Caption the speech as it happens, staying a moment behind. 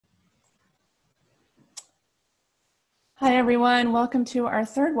Hi everyone, welcome to our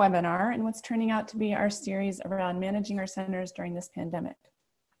third webinar and what's turning out to be our series around managing our centers during this pandemic.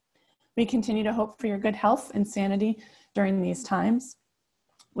 We continue to hope for your good health and sanity during these times.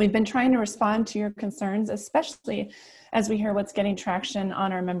 We've been trying to respond to your concerns, especially as we hear what's getting traction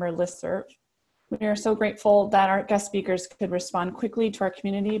on our member listserv. We are so grateful that our guest speakers could respond quickly to our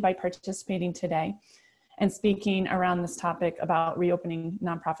community by participating today and speaking around this topic about reopening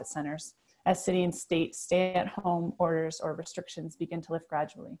nonprofit centers as city and state stay-at-home orders or restrictions begin to lift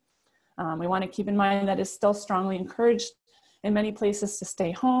gradually. We want to keep in mind that it's still strongly encouraged in many places to stay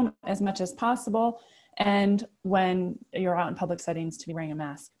home as much as possible, and when you're out in public settings to be wearing a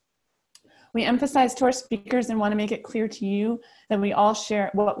mask. We emphasize to our speakers and want to make it clear to you that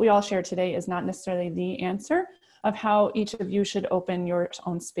what we all share today is not necessarily the answer of how each of you should open your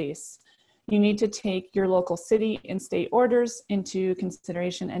own space. You need to take your local city and state orders into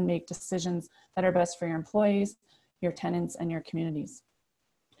consideration and make decisions that are best for your employees, your tenants, and your communities.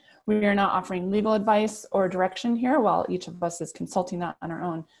 We are not offering legal advice or direction here while each of us is consulting that on our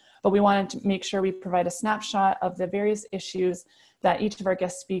own, but we wanted to make sure we provide a snapshot of the various issues that each of our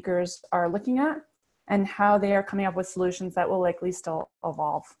guest speakers are looking at and how they are coming up with solutions that will likely still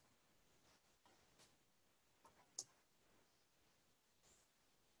evolve.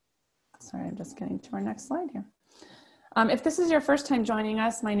 Sorry, I'm just getting to our next slide here. If this is your first time joining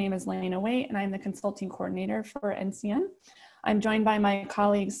us, my name is Lena Waite and I'm the consulting coordinator for NCN. I'm joined by my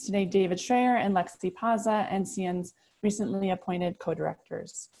colleagues today, David Schreier and Alexis Paza, NCN's recently appointed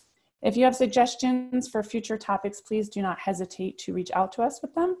co-directors. If you have suggestions for future topics, please do not hesitate to reach out to us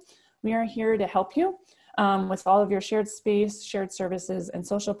with them. We are here to help you with all of your shared space, shared services, and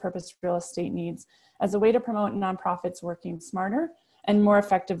social purpose real estate needs as a way to promote nonprofits working smarter and more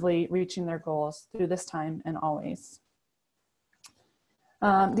effectively reaching their goals through this time and always.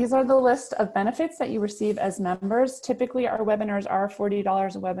 These are the list of benefits that you receive as members. Typically, our webinars are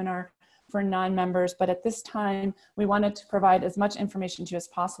 $40 a webinar for non-members, but at this time, we wanted to provide as much information to you as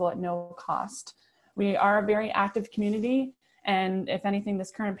possible at no cost. We are a very active community, and if anything, this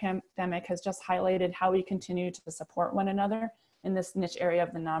current pandemic has just highlighted how we continue to support one another in this niche area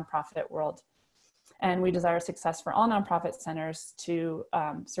of the nonprofit world. And we desire success for all nonprofit centers to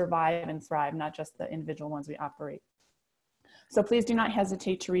survive and thrive, not just the individual ones we operate. So please do not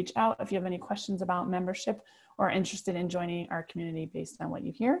hesitate to reach out if you have any questions about membership or are interested in joining our community based on what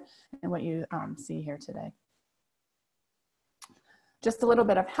you hear and what you see here today. Just a little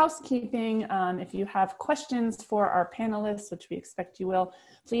bit of housekeeping. If you have questions for our panelists, which we expect you will,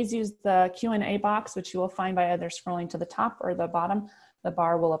 please use the Q&A box, which you will find by either scrolling to the top or the bottom. The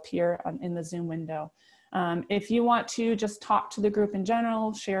bar will appear in the Zoom window. If you want to just talk to the group in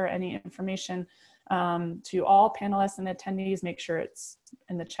general, share any information to all panelists and attendees, make sure it's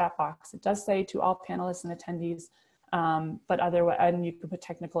in the chat box. It does say to all panelists and attendees, but otherwise, and you can put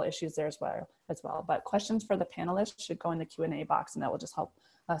technical issues there as well. But questions for the panelists should go in the Q&A box, and that will just help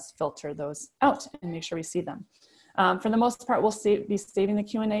us filter those out and make sure we see them. For the most part, we'll be saving the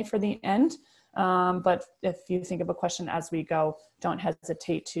Q&A for the end. But if you think of a question as we go, don't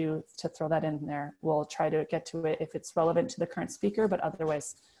hesitate to throw that in there. We'll try to get to it if it's relevant to the current speaker, but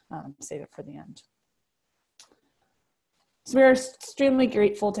otherwise save it for the end. So we're extremely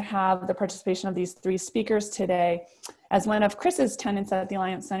grateful to have the participation of these three speakers today. As one of Chris's tenants at the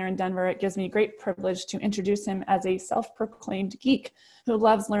Alliance Center in Denver, it gives me great privilege to introduce him as a self-proclaimed geek who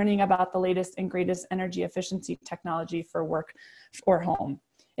loves learning about the latest and greatest energy efficiency technology for work or home.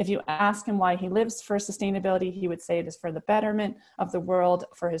 If you ask him why he lives for sustainability, he would say it is for the betterment of the world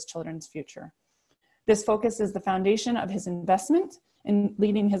for his children's future. This focus is the foundation of his investment in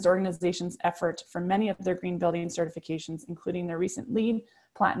leading his organization's effort for many of their green building certifications, including their recent LEED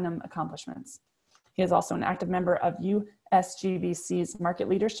Platinum accomplishments. He is also an active member of USGBC's Market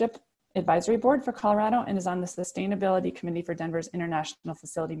Leadership Advisory Board for Colorado and is on the Sustainability Committee for Denver's International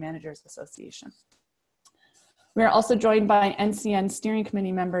Facility Managers Association. We are also joined by NCN Steering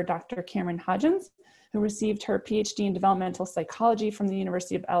Committee member, Dr. Kameron Hodgens, who received her PhD in developmental psychology from the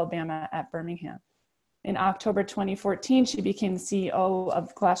University of Alabama at Birmingham. In October 2014, she became the CEO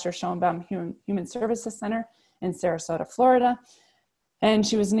of Glasser Schoenbaum Human Services Center in Sarasota, Florida. And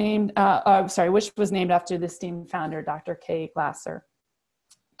she was named, which was named after the esteemed founder, Dr. Kay Glasser.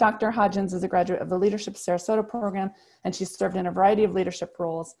 Dr. Hodgens is a graduate of the Leadership Sarasota program, and she served in a variety of leadership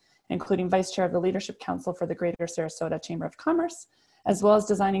roles, including Vice Chair of the Leadership Council for the Greater Sarasota Chamber of Commerce, as well as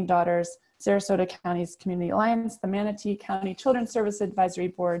Designing Daughters, Sarasota County's Community Alliance, the Manatee County Children's Service Advisory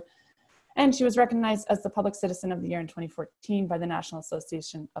Board, and she was recognized as the Public Citizen of the Year in 2014 by the National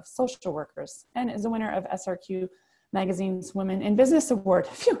Association of Social Workers, and is a winner of SRQ Magazine's Women in Business Award.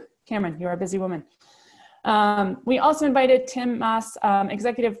 Phew, Kameron, you are a busy woman. We also invited Tim Maas,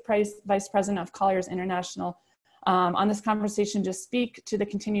 Executive Vice President of Colliers International, on this conversation to speak to the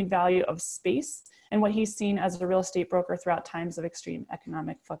continued value of space and what he's seen as a real estate broker throughout times of extreme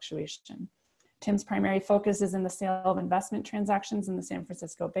economic fluctuation. Tim's primary focus is in the sale of investment transactions in the San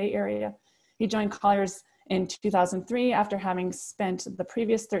Francisco Bay Area. He joined Colliers in 2003 after having spent the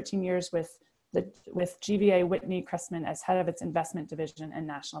previous 13 years with GVA Whitney Cressman as head of its investment division and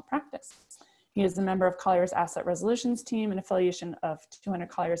national practice. He is a member of Colliers Asset Resolutions Team, an affiliation of 200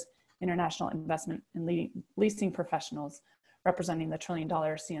 Colliers International Investment and Leasing Professionals, representing the $1 trillion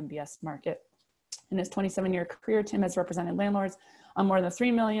CMBS market. In his 27-year career, Tim has represented landlords on more than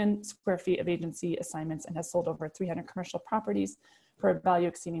 3 million square feet of agency assignments and has sold over 300 commercial properties for a value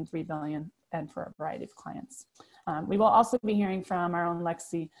exceeding $3 billion and for a variety of clients. We will also be hearing from our own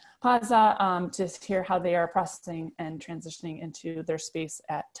Lexi Paza to hear how they are processing and transitioning into their space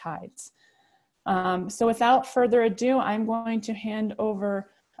at Tides. So without further ado, I'm going to hand over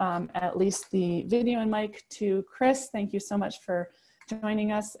at least the video and mic to Chris. Thank you so much for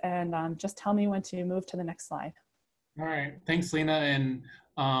joining us, and just tell me when to move to the next slide. All right, thanks, Lena, and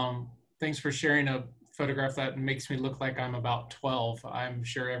thanks for sharing a photograph that makes me look like I'm about 12. I'm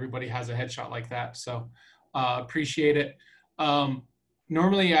sure everybody has a headshot like that, so appreciate it.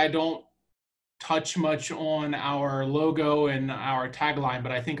 Normally, I don't touch much on our logo and our tagline,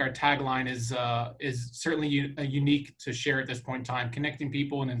 but I think our tagline is certainly unique to share at this point in time: connecting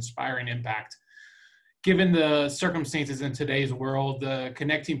people and inspiring impact. Given the circumstances in today's world,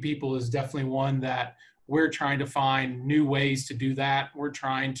 connecting people is definitely one that we're trying to find new ways to do that. We're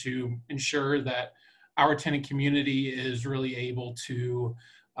trying to ensure that our tenant community is really able to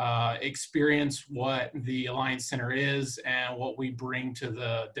experience what the Alliance Center is and what we bring to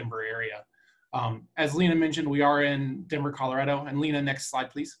the Denver area. As Lena mentioned, we are in Denver, Colorado. And Lena, next slide,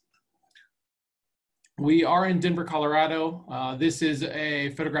 please. We are in Denver, Colorado. This is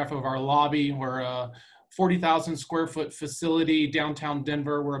a photograph of our lobby. We're a 40,000 square foot facility, downtown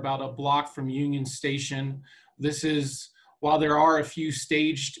Denver. We're about a block from Union Station. This is, while there are a few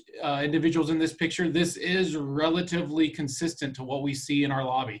staged individuals in this picture, this is relatively consistent to what we see in our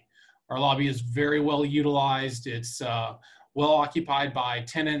lobby. Our lobby is very well utilized. It's well occupied by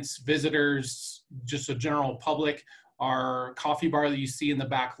tenants, visitors, just a general public. Our coffee bar that you see in the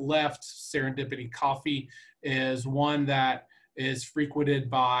back left, Serendipity Coffee, is one that is frequented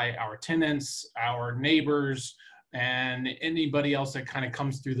by our tenants, our neighbors, and anybody else that kind of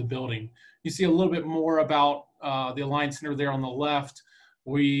comes through the building. You see a little bit more about the Alliance Center there on the left.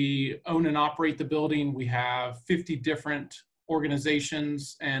 We own and operate the building. We have 50 different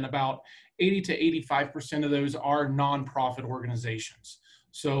organizations, and about 80 to 85% of those are nonprofit organizations.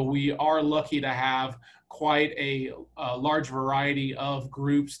 So we are lucky to have quite a large variety of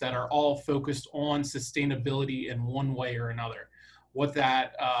groups that are all focused on sustainability in one way or another. What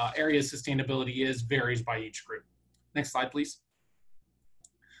that area of sustainability is varies by each group. Next slide, please.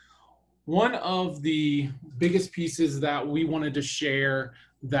 One of the biggest pieces that we wanted to share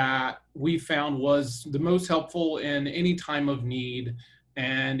that we found was the most helpful in any time of need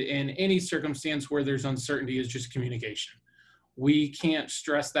and in any circumstance where there's uncertainty is just communication. We can't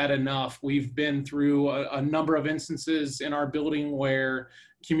stress that enough. We've been through a number of instances in our building where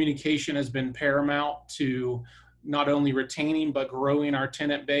communication has been paramount to not only retaining but growing our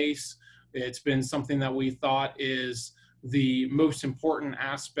tenant base. It's been something that we thought is the most important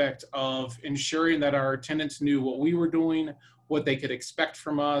aspect of ensuring that our tenants knew what we were doing, what they could expect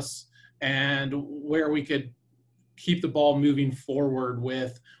from us, and where we could keep the ball moving forward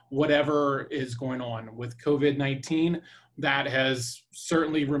with whatever is going on. With COVID-19, that has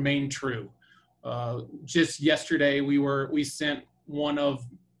certainly remained true. Just yesterday, we sent one of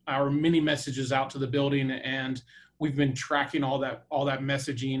our many messages out to the building, and we've been tracking all that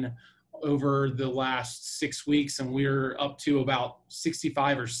messaging over the last 6 weeks, and we're up to about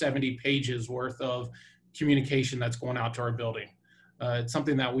 65 or 70 pages worth of communication that's going out to our building. It's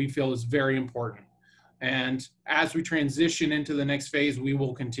something that we feel is very important. And as we transition into the next phase, we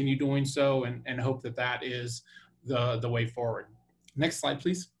will continue doing so and hope that that is the way forward. Next slide,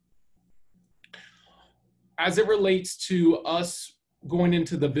 please. As it relates to us going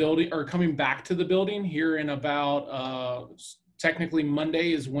into the building or coming back to the building here in about technically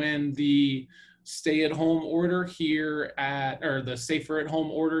Monday is when the stay-at-home order here or the safer-at-home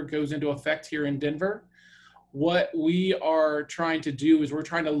order goes into effect here in Denver. What we are trying to do is we're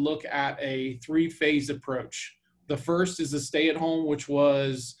trying to look at a three-phase approach. The first is the stay-at-home, which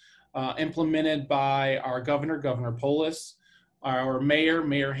was implemented by our governor, Governor Polis. Our mayor,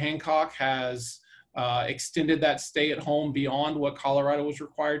 Mayor Hancock, has extended that stay-at-home beyond what Colorado was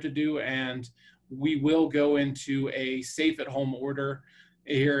required to do, and we will go into a safe at home order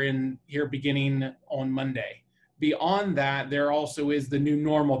here beginning on Monday. Beyond that, there also is the new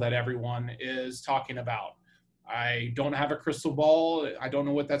normal that everyone is talking about. I don't have a crystal ball. I don't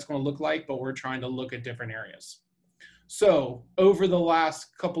know what that's going to look like, but we're trying to look at different areas. So over the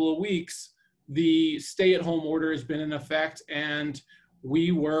last couple of weeks, the stay-at-home order has been in effect, and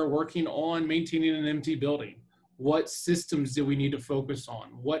we were working on maintaining an empty building. What systems do we need to focus on?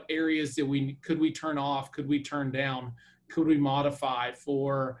 What areas could we turn off? Could we turn down? Could we modify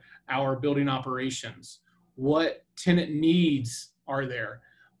for our building operations? What tenant needs are there?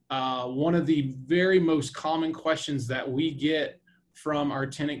 One of the very most common questions that we get from our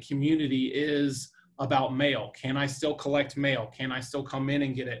tenant community is about mail. Can I still collect mail? Can I still come in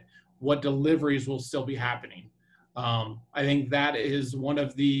and get it? What deliveries will still be happening? I think that is one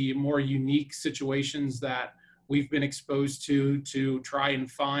of the more unique situations that we've been exposed to try and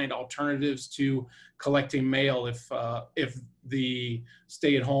find alternatives to collecting mail if the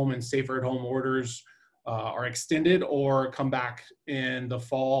stay-at-home and safer-at-home orders are extended or come back in the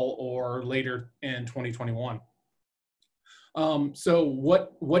fall or later in 2021. So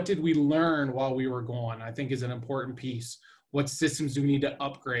what did we learn while we were gone, I think is an important piece. What systems do we need to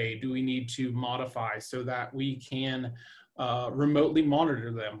upgrade? Do we need to modify so that we can remotely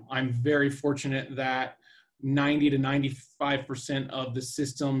monitor them? I'm very fortunate that 90 to 95% of the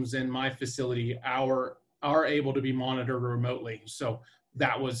systems in my facility are able to be monitored remotely. So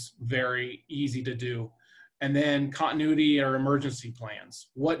that was very easy to do. And then continuity or emergency plans.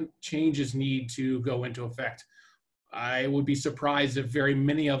 What changes need to go into effect? I would be surprised if very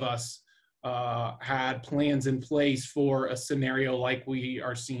many of us had plans in place for a scenario like we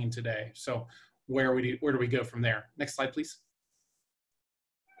are seeing today. So where do we go from there? Next slide, please.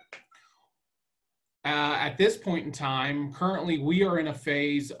 At this point in time, currently we are in a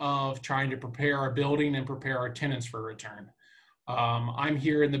phase of trying to prepare our building and prepare our tenants for return. I'm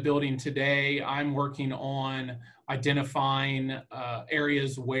here in the building today. I'm working on identifying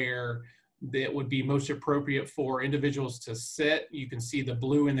areas where that would be most appropriate for individuals to sit. You can see the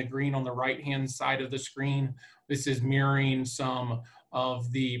blue and the green on the right-hand side of the screen. This is mirroring some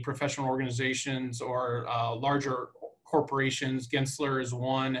of the professional organizations or larger corporations. Gensler is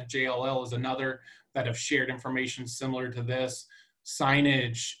one, JLL is another, that have shared information similar to this.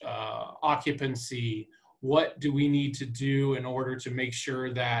 Signage, occupancy, what do we need to do in order to make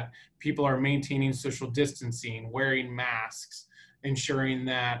sure that people are maintaining social distancing, wearing masks, ensuring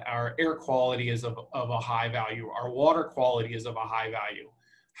that our air quality is of a high value, our water quality is of a high value.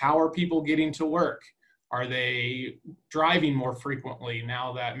 How are people getting to work? Are they driving more frequently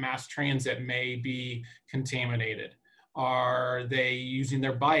now that mass transit may be contaminated? Are they using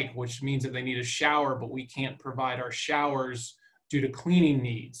their bike, which means that they need a shower, but we can't provide our showers due to cleaning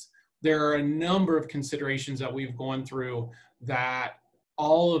needs? There are a number of considerations that we've gone through that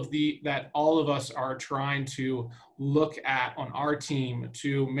all of us are trying to look at on our team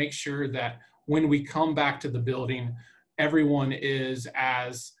to make sure that when we come back to the building, everyone is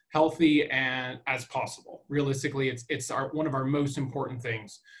as healthy and as possible. Realistically, it's one of our most important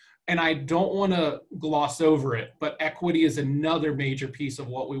things. And I don't want to gloss over it, but equity is another major piece of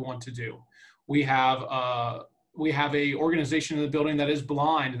what we want to do. We have a organization in the building that is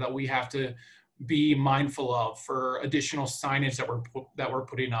blind that we have to be mindful of for additional signage that we're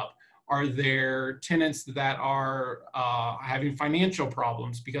putting up. Are there tenants that are having financial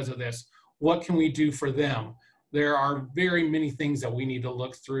problems because of this? What can we do for them? There are very many things that we need to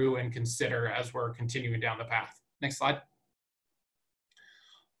look through and consider as we're continuing down the path. Next slide.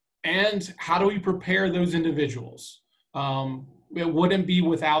 And how do we prepare those individuals? It wouldn't be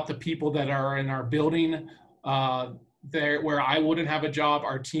without the people that are in our building. Where I wouldn't have a job,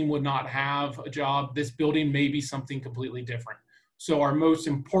 our team would not have a job. This building may be something completely different. So our most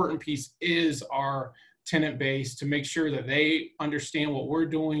important piece is our tenant base, to make sure that they understand what we're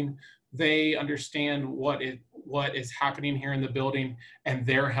doing, they understand what is happening here in the building, and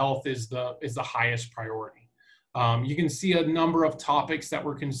their health is the highest priority. You can see a number of topics that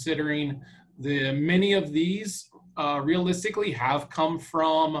we're considering. Many of these realistically have come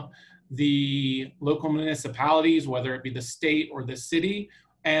from the local municipalities, whether it be the state or the city,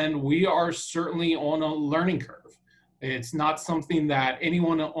 and we are certainly on a learning curve. It's not something that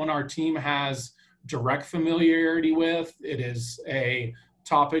anyone on our team has direct familiarity with. It is a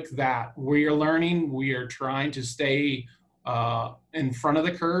topic that we are learning. We are trying to stay in front of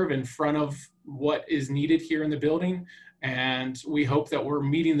the curve, in front of what is needed here in the building, and we hope that we're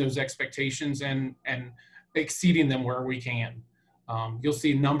meeting those expectations and exceeding them where we can. You'll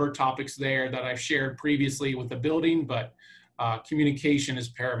see a number of topics there that I've shared previously with the building, but Communication is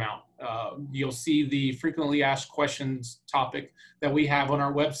paramount. You'll see the frequently asked questions topic that we have on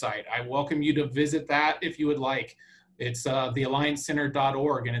our website. I welcome you to visit that if you would like. It's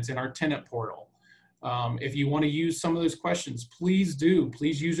thealliancecenter.org, and it's in our tenant portal. If you want to use some of those questions, please do.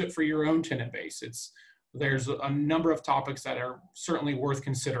 Please use it for your own tenant base. There's a number of topics that are certainly worth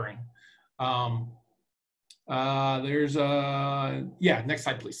considering. Next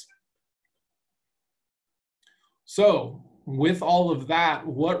slide, please. So with all of that,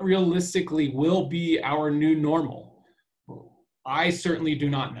 what realistically will be our new normal? I certainly do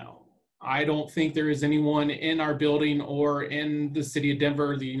not know. I don't think there is anyone in our building or in the city of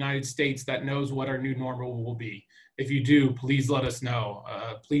Denver, the United States, that knows what our new normal will be. If you do, please let us know.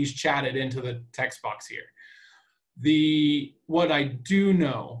 Please chat it into the text box here. What I do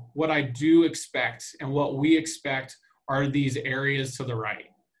know, what I do expect, and what we expect are these areas to the right.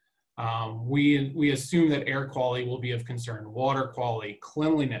 We assume that air quality will be of concern, water quality,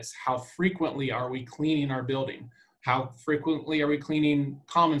 cleanliness. How frequently are we cleaning our building? How frequently are we cleaning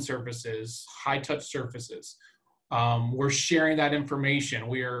common surfaces, high-touch surfaces? We're sharing that information.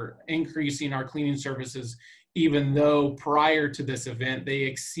 We are increasing our cleaning services, even though prior to this event, they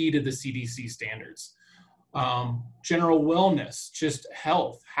exceeded the CDC standards. General wellness, just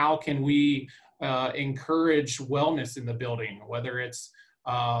health. How can we encourage wellness in the building, whether it's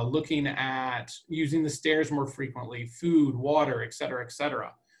looking at using the stairs more frequently, food, water, et cetera, et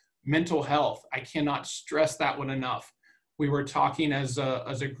cetera. Mental health, I cannot stress that one enough. We were talking as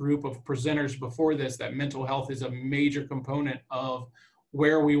a group of presenters before this that mental health is a major component of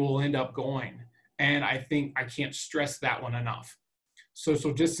where we will end up going. And I think I can't stress that one enough.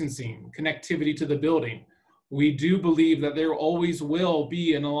 Social distancing, connectivity to the building. We do believe that there always will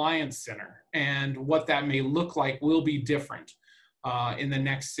be an Alliance Center, and what that may look like will be different in the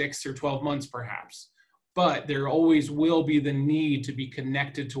next 6 or 12 months perhaps. But there always will be the need to be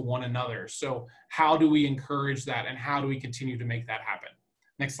connected to one another. So how do we encourage that, and how do we continue to make that happen?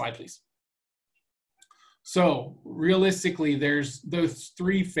 Next slide, please. So realistically, there's those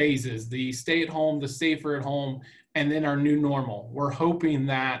 3 phases: the stay at home, the safer at home, and then our new normal. We're hoping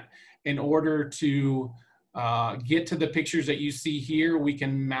that in order to get to the pictures that you see here, we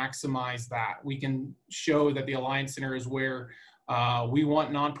can maximize that. We can show that the Alliance Center is where we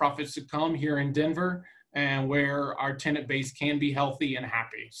want nonprofits to come here in Denver, and where our tenant base can be healthy and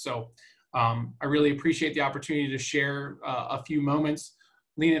happy. So I really appreciate the opportunity to share a few moments.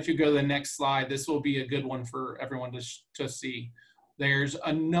 Lena, if you go to the next slide, this will be a good one for everyone to see. There's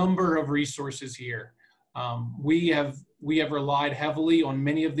a number of resources here. We have relied heavily on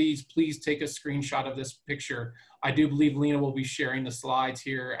many of these. Please take a screenshot of this picture. I do believe Lena will be sharing the slides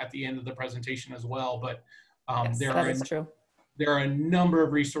here at the end of the presentation as well, but yes, that is true. There are a number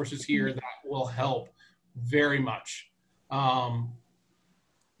of resources here that will help very much.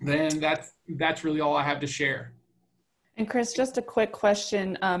 Then that's really all I have to share. And Chris, just a quick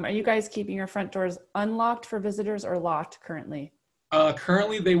question. Are you guys keeping your front doors unlocked for visitors or locked currently?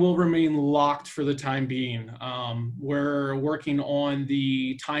 Currently, they will remain locked for the time being. We're working on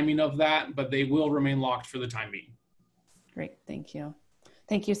the timing of that, but they will remain locked for the time being. Great, thank you.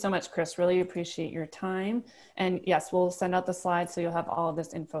 Thank you so much, Chris. Really appreciate your time. And yes, we'll send out the slides so you'll have all of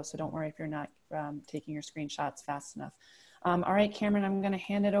this info. So don't worry if you're not taking your screenshots fast enough. All right, Kameron, I'm going to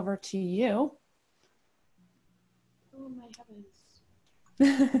hand it over to you. Oh my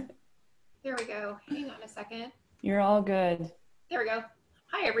heavens. There we go. Hang on a second. You're all good. There we go.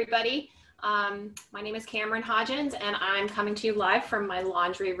 Hi, everybody. My name is Kameron Hodgens, and I'm coming to you live from my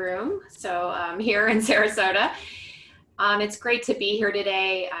laundry room. So here in Sarasota. It's great to be here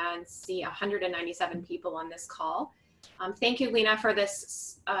today and see 197 people on this call. Thank you, Lena, for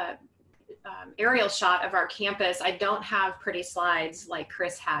this aerial shot of our campus. I don't have pretty slides like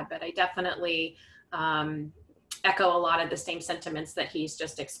Chris had, but I definitely echo a lot of the same sentiments that he's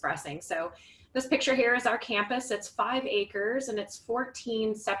just expressing. So this picture here is our campus. It's 5 acres and it's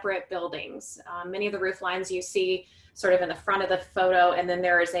 14 separate buildings. Many of the roof lines you see sort of in the front of the photo, and then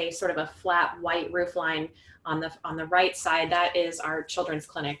there is a sort of a flat white roof line on the right side. That is our children's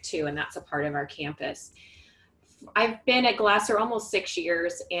clinic too, and that's a part of our campus. I've been at Glasser almost 6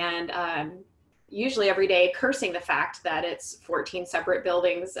 years, and usually every day cursing the fact that it's 14 separate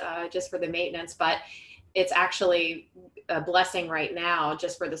buildings just for the maintenance, but it's actually a blessing right now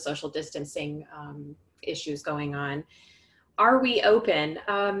just for the social distancing issues going on. Are we open?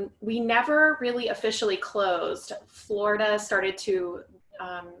 We never really officially closed. Florida started to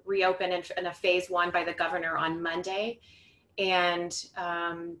reopen in a phase 1 by the governor on Monday. And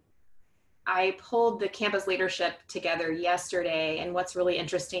I pulled the campus leadership together yesterday. And what's really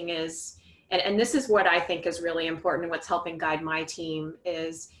interesting is and this is what I think is really important, and what's helping guide my team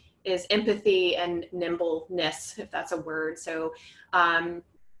is empathy and nimbleness, if that's a word. So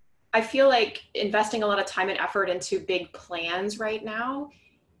I feel like investing a lot of time and effort into big plans right now,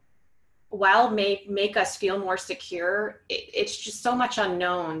 while may make us feel more secure, it's just so much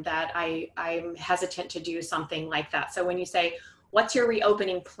unknown that I'm hesitant to do something like that. So when you say, what's your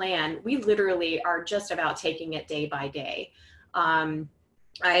reopening plan? We literally are just about taking it day by day. I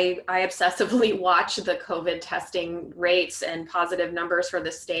obsessively watch the COVID testing rates and positive numbers for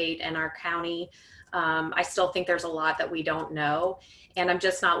the state and our county. I still think there's a lot that we don't know, and I'm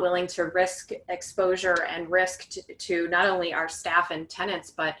just not willing to risk exposure and risk to not only our staff and tenants,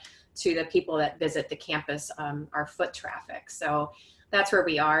 but to the people that visit the campus, our foot traffic. So that's where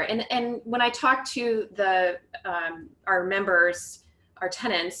we are. And when I talk to our members, our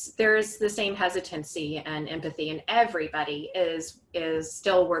tenants, there's the same hesitancy and empathy, and everybody is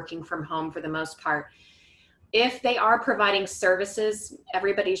still working from home for the most part. If they are providing services,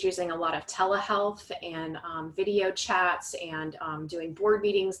 everybody's using a lot of telehealth and video chats and doing board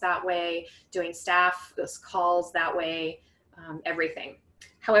meetings that way, doing staff calls that way, everything.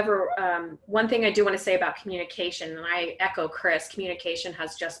 However, one thing I do want to say about communication, and I echo Chris, communication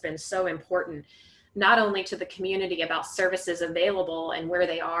has just been so important, not only to the community about services available and where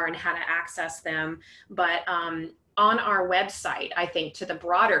they are and how to access them, but on our website, I think, to the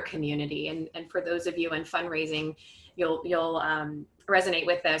broader community. And for those of you in fundraising, you'll resonate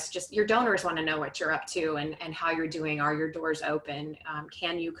with this. Just your donors want to know what you're up to and how you're doing. Are your doors open?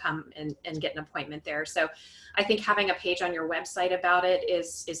 Can you come and get an appointment there? So I think having a page on your website about it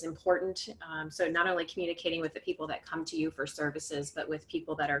is important. So not only communicating with the people that come to you for services, but with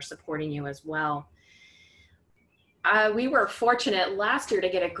people that are supporting you as well. We were fortunate last year to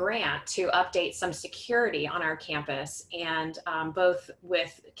get a grant to update some security on our campus, and both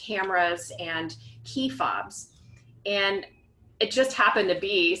with cameras and key fobs. And it just happened to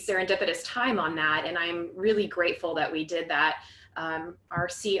be serendipitous time on that, and I'm really grateful that we did that. Our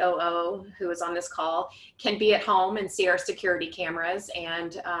COO, who is on this call, can be at home and see our security cameras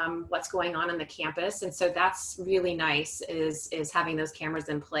and what's going on the campus. And so that's really nice, is having those cameras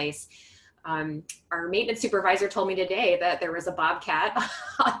in place. Our maintenance supervisor told me today that there was a bobcat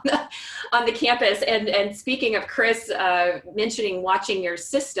on the campus. And speaking of Chris mentioning watching your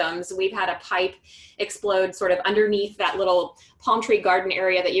systems, we've had a pipe explode sort of underneath that little palm tree garden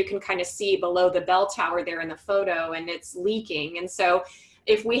area that you can kind of see below the bell tower there in the photo, and it's leaking. And so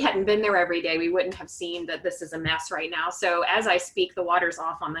if we hadn't been there every day, we wouldn't have seen that this is a mess right now. So as I speak, the water's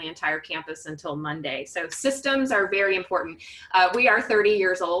off on the entire campus until Monday. So systems are very important. We are 30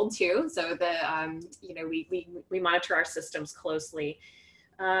 years old too, so we monitor our systems closely.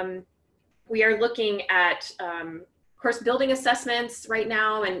 We are looking at, of course, building assessments right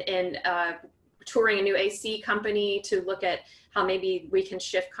now, and touring a new AC company to look at how maybe we can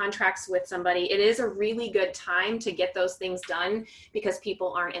shift contracts with somebody. It is a really good time to get those things done because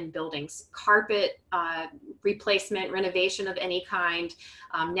people aren't in buildings. Carpet replacement, renovation of any kind,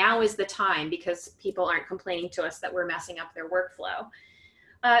 now is the time because people aren't complaining to us that we're messing up their workflow.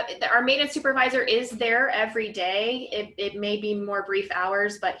 Our maintenance supervisor is there every day. It may be more brief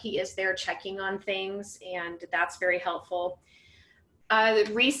hours, but he is there checking on things, and that's very helpful.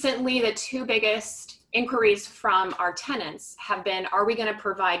 Recently, the two biggest inquiries from our tenants have been, are we going to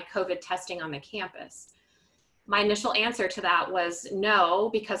provide COVID testing on the campus? My initial answer to that was no,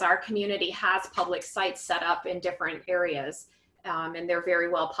 because our community has public sites set up in different areas, and they're very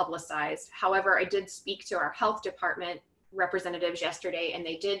well publicized. However, I did speak to our health department representatives yesterday, and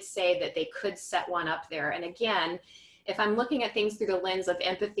they did say that they could set one up there. And again, if I'm looking at things through the lens of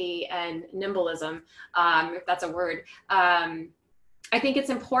empathy and nimblism, if that's a word, I think it's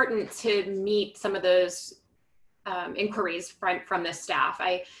important to meet some of those inquiries from the staff.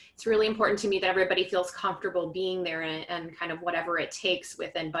 It's really important to me that everybody feels comfortable being there and kind of whatever it takes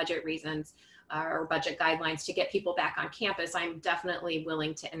within budget reasons or budget guidelines to get people back on campus. I'm definitely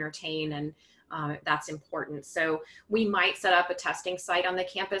willing to entertain, and that's important. So we might set up a testing site on the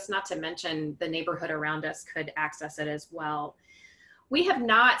campus, not to mention the neighborhood around us could access it as well. We have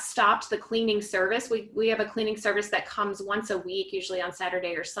not stopped the cleaning service. We have a cleaning service that comes once a week, usually on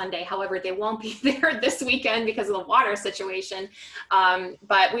Saturday or Sunday. However, they won't be there this weekend because of the water situation,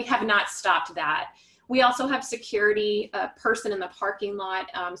 but we have not stopped that. We also have security, a person in the parking lot,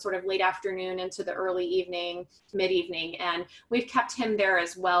 sort of late afternoon into the early evening, mid-evening, and we've kept him there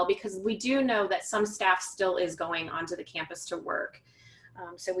as well because we do know that some staff still is going onto the campus to work.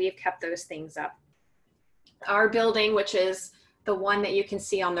 So we have kept those things up. Our building, which is the one that you can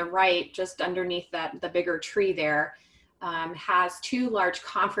see on the right, just underneath the bigger tree there, has 2 large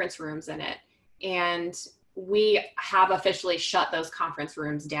conference rooms in it. And we have officially shut those conference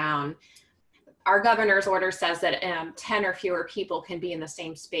rooms down. Our governor's order says that 10 or fewer people can be in the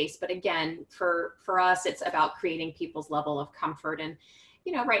same space. But again, for us, it's about creating people's level of comfort. And,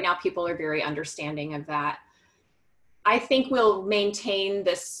 you know, right now people are very understanding of that. I think we'll maintain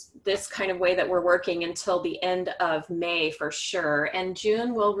this kind of way that we're working until the end of May for sure. And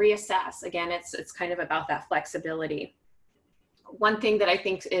June we'll reassess. Again, it's kind of about that flexibility. One thing that I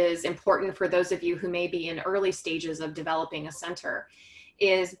think is important for those of you who may be in early stages of developing a center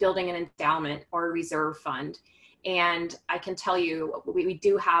is building an endowment or a reserve fund. And I can tell you, we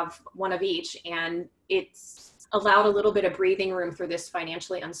do have one of each, and it's allowed a little bit of breathing room through this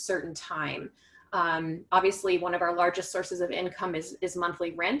financially uncertain time. Obviously, one of our largest sources of income is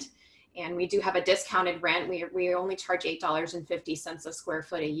monthly rent, and we do have a discounted rent. We only charge $8.50 a square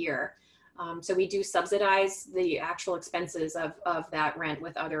foot a year. So we do subsidize the actual expenses of that rent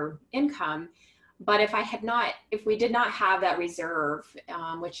with other income. But if we did not have that reserve,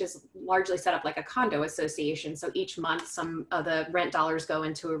 which is largely set up like a condo association, so each month some of the rent dollars go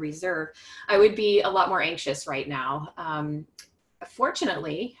into a reserve, I would be a lot more anxious right now.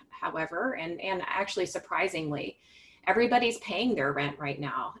 Fortunately, however, and actually surprisingly, everybody's paying their rent right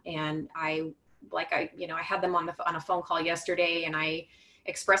now. And I had them on a phone call yesterday, and I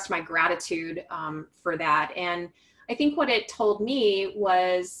expressed my gratitude for that. And I think what it told me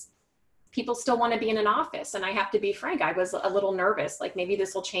was people still want to be in an office. And I have to be frank, I was a little nervous, like maybe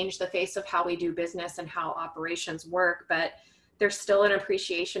this will change the face of how we do business and how operations work, but there's still an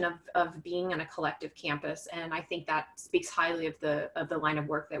appreciation of being on a collective campus. And I think that speaks highly of the line of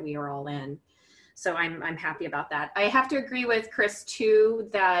work that we are all in. So I'm happy about that. I have to agree with Chris too,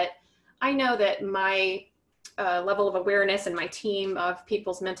 that I know that my level of awareness and my team of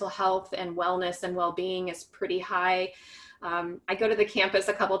people's mental health and wellness and well-being is pretty high. I go to the campus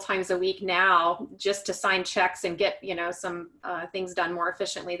a couple times a week now just to sign checks and get, some things done more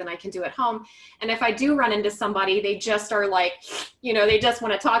efficiently than I can do at home. And if I do run into somebody, they just are like, they just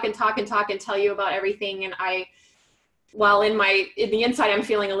want to talk and talk and talk and tell you about everything. And while in the inside, I'm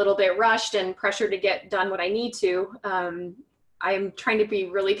feeling a little bit rushed and pressured to get done what I need to. I'm trying to be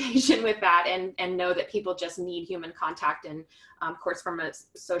really patient with that and know that people just need human contact. And of course, from a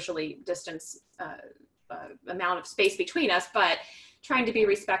socially distanced amount of space between us, but trying to be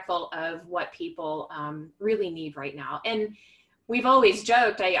respectful of what people really need right now. And we've always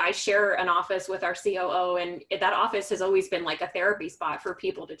joked, I share an office with our COO, and that office has always been like a therapy spot for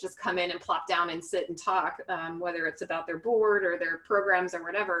people to just come in and plop down and sit and talk, whether it's about their board or their programs or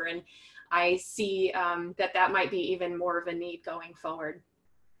whatever. And I see that might be even more of a need going forward.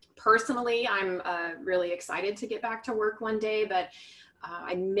 Personally, I'm really excited to get back to work one day, but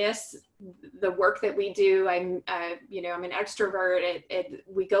I miss the work that we do. I'm an extrovert.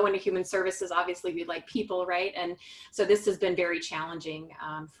 We go into human services. Obviously, we like people, right? And so this has been very challenging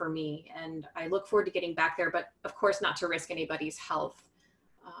for me. And I look forward to getting back there, but of course, not to risk anybody's health.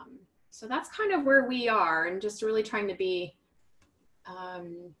 So that's kind of where we are, and just really trying to be,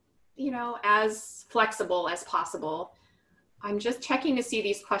 as flexible as possible. I'm just checking to see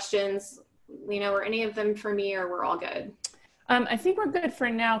these questions. Are any of them for me, or we're all good? I think we're good for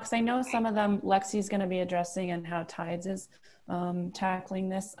now, because I know some of them Lexi's going to be addressing and how Tides is tackling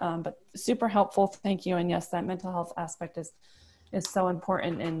this, but super helpful. Thank you. And yes, that mental health aspect is so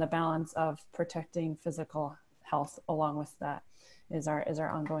important in the balance of protecting physical health. Along with that is our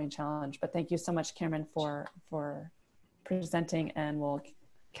ongoing challenge. But thank you so much, Kameron, for presenting, and we'll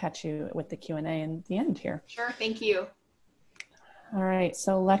catch you with the Q&A in the end here. Sure. Thank you. All right.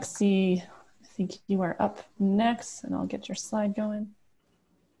 So Lexi, I think you are up next, and I'll get your slide going.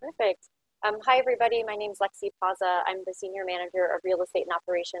 Perfect. Hi, everybody. My name is Lexi Paza. I'm the Senior Manager of Real Estate and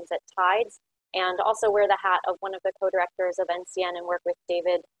Operations at Tides, and also wear the hat of one of the co-directors of NCN and work with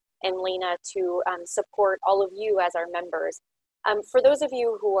David and Lena to support all of you as our members. For those of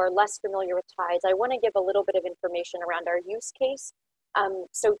you who are less familiar with Tides, I want to give a little bit of information around our use case.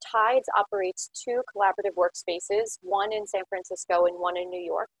 So Tides operates 2 collaborative workspaces, one in San Francisco and one in New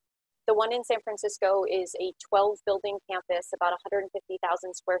York. The one in San Francisco is a 12-building campus, about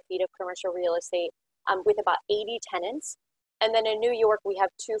 150,000 square feet of commercial real estate with about 80 tenants. And then in New York, we have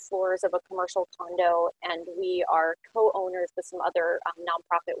 2 floors of a commercial condo, and we are co-owners with some other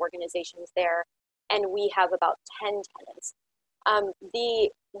nonprofit organizations there. And we have about 10 tenants.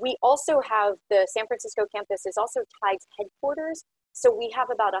 We also have the San Francisco campus is also Tides headquarters. So we have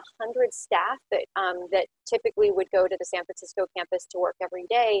about 100 staff that typically would go to the San Francisco campus to work every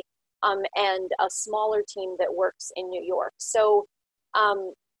day. And a smaller team that works in New York. So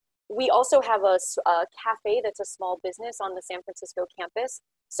We also have a cafe that's a small business on the San Francisco campus.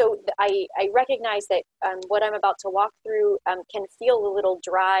 So I recognize that what I'm about to walk through can feel a little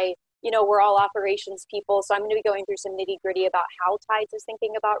dry. You know, we're all operations people, so I'm going to be going through some nitty gritty about how Tides is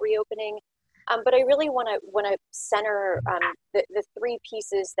thinking about reopening. But I really want to center the three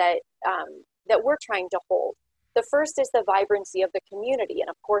pieces that that we're trying to hold. The first is the vibrancy of the community, and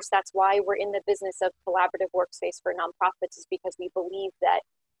of course that's why we're in the business of collaborative workspace for nonprofits, is because we believe that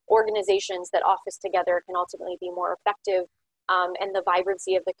organizations that office together can ultimately be more effective, and the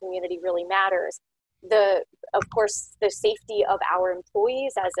vibrancy of the community really matters. Of course, the safety of our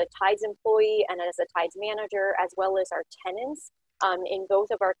employees as a Tides employee and as a Tides manager, as well as our tenants in both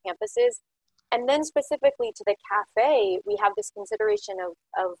of our campuses. And then specifically to the cafe, we have this consideration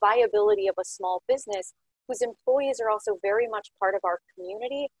of viability of a small business whose employees are also very much part of our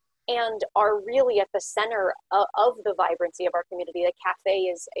community and are really at the center of the vibrancy of our community. The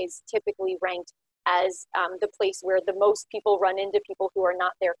cafe is typically ranked as the place where the most people run into people who are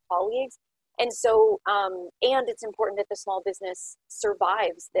not their colleagues. And so, and it's important that the small business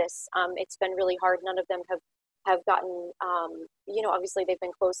survives this. It's been really hard. None of them have gotten, you know, obviously they've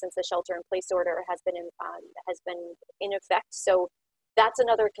been closed since the shelter in place order has been in effect. So that's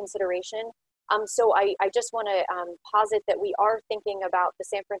another consideration. So I just want to posit that we are thinking about the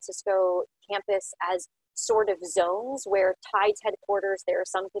San Francisco campus as sort of zones where Tides headquarters, there are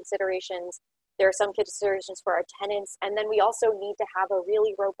some considerations. There are some considerations for our tenants. And then we also need to have a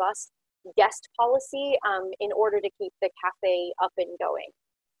really robust guest policy in order to keep the cafe up and going.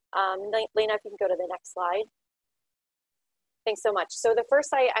 Lena, if you can go to the next slide. Thanks so much. So the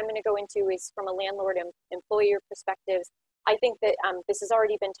first site I'm going to go into is from a landlord and employer perspective. I think that this has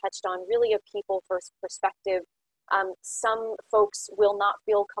already been touched on, really a people first perspective. Some folks will not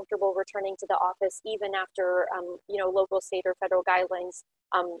feel comfortable returning to the office even after you know, local, state, or federal guidelines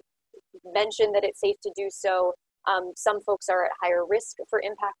mention that it's safe to do so. Some folks are at higher risk for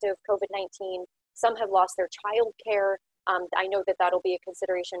impact of COVID-19. Some have lost their childcare. I know that that'll be a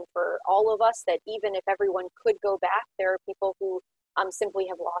consideration for all of us, that even if everyone could go back, there are people who simply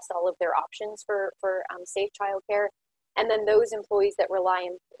have lost all of their options for safe childcare. And then those employees that rely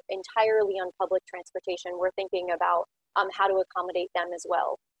entirely on public transportation, we're thinking about how to accommodate them as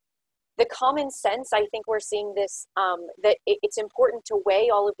well. The common sense, I think we're seeing this, that it's important to weigh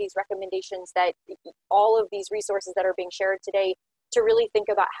all of these recommendations, that all of these resources that are being shared today, to really think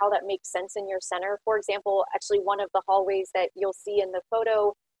about how that makes sense in your center. For example, actually one of the hallways that you'll see in the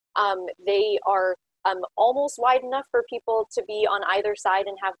photo, they are almost wide enough for people to be on either side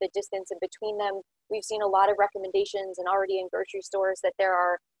and have the distance in between them. We've seen a lot of recommendations, and already in grocery stores, that there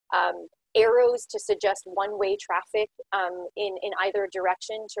are arrows to suggest one-way traffic in either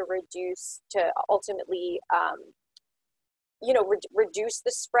direction to ultimately you know, reduce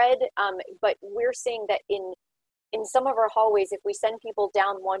the spread. But we're seeing that in some of our hallways, if we send people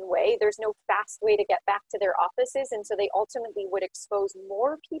down one way, there's no fast way to get back to their offices. And so they ultimately would expose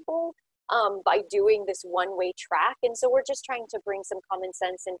more people by doing this one-way track. And so we're just trying to bring some common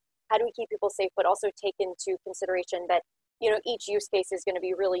sense and how do we keep people safe, but also take into consideration that, you know, each use case is going to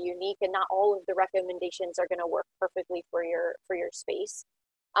be really unique and not all of the recommendations are going to work perfectly for your space.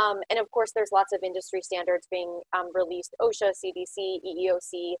 And of course, there's lots of industry standards being released, OSHA, CDC,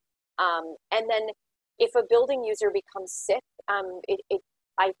 EEOC. And then if a building user becomes sick,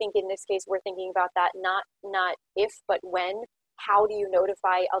 I think in this case, we're thinking about that, not if, but when. How do you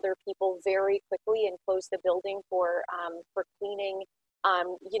notify other people very quickly and close the building for cleaning?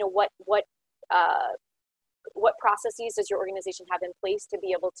 You know, what processes does your organization have in place to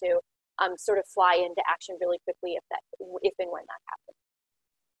be able to sort of fly into action really quickly if and when that happens?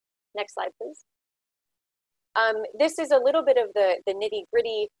 Next slide, please. This is a little bit of the nitty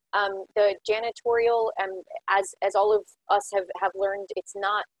gritty. The janitorial, as all of us have learned,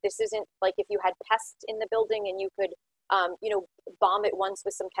 this isn't like if you had pests in the building and you could, you know, bomb it once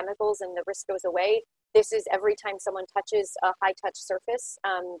with some chemicals and the risk goes away. This is every time someone touches a high touch surface,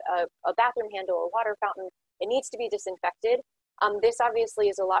 a bathroom handle, a water fountain, it needs to be disinfected. This obviously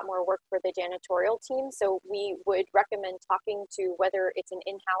is a lot more work for the janitorial team. So we would recommend talking to whether it's an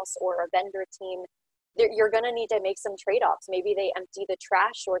in-house or a vendor team. You're going to need to make some trade-offs. Maybe they empty the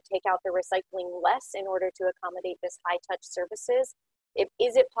trash or take out the recycling less in order to accommodate this high-touch services.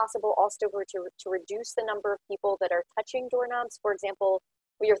 Is it possible also to reduce the number of people that are touching doorknobs? For example,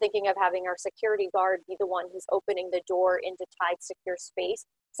 we are thinking of having our security guard be the one who's opening the door into Tide's secure space.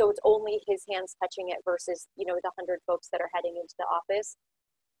 So it's only his hands touching it versus, you know, the 100 folks that are heading into the office.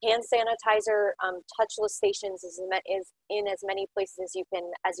 Hand sanitizer, touchless stations is in as many places as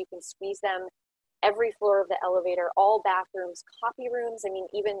you can squeeze them. every floor of the elevator, all bathrooms, copy rooms. I mean,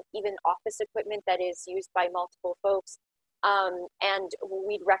 even office equipment that is used by multiple folks. And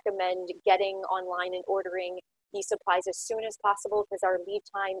we'd recommend getting online and ordering these supplies as soon as possible, because our lead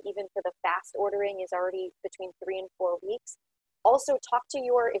time, even for the fast ordering, is already between 3 and 4 weeks. Also, talk to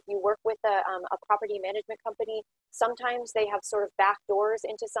if you work with a property management company, sometimes they have sort of back doors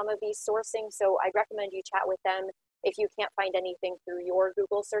into some of these sourcing. So I recommend you chat with them if you can't find anything through your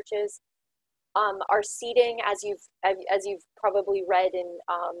Google searches. Our seating, as you've probably read in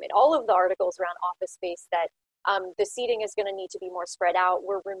all of the articles around office space, that the seating is going to need to be more spread out.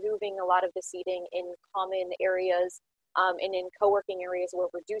 We're removing a lot of the seating in common areas and in co-working areas. We're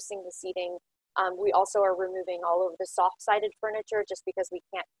reducing the seating. We also are removing all of the soft-sided furniture just because we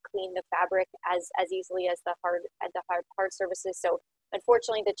can't clean the fabric as easily as the hard surfaces. So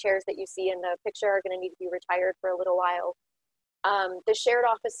unfortunately, the chairs that you see in the picture are going to need to be retired for a little while. The shared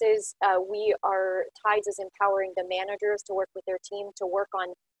offices, Tides is empowering the managers to work with their team to work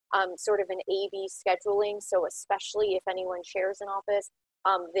on sort of an A/B scheduling. So especially if anyone shares an office,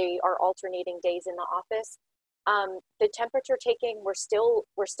 they are alternating days in the office. The temperature taking, we're still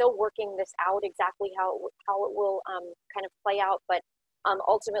working this out exactly how it will kind of play out, but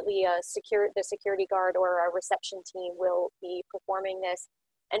ultimately the security guard or our reception team will be performing this.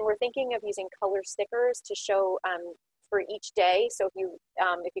 And we're thinking of using color stickers to show for each day. So if you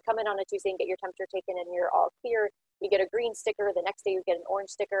come in on a Tuesday and get your temperature taken and you're all clear, you get a green sticker. The next day you get an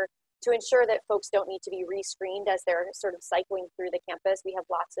orange sticker to ensure that folks don't need to be re-screened as they're sort of cycling through the campus. We have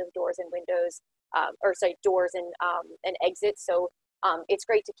lots of doors and windows, doors and exits. So it's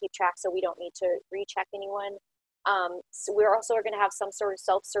great to keep track so we don't need to recheck anyone. So we're also going to have some sort of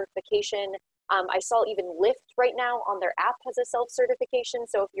self-certification. I saw even Lyft right now on their app has a self-certification.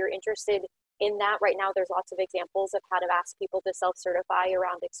 So if you're interested in that, right now there's lots of examples of how to ask people to self-certify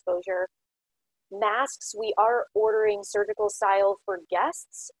around exposure. Masks, we are ordering surgical style for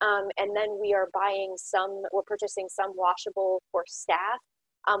guests, and then we're purchasing some washable for staff.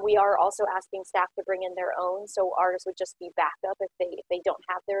 We are also asking staff to bring in their own, so ours would just be backup if they don't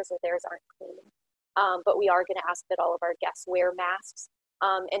have theirs or theirs aren't clean. But we are going to ask that all of our guests wear masks.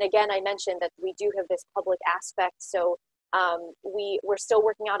 And again, I mentioned that we do have this public aspect, so we're still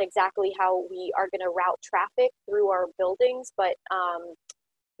working out exactly how we are going to route traffic through our buildings, but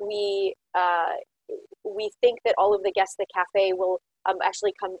we think that all of the guests at the cafe will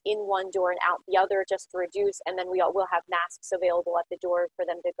actually come in one door and out the other just to reduce, and then we will have masks available at the door for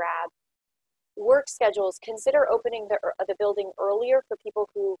them to grab. Work schedules, consider opening the building earlier for people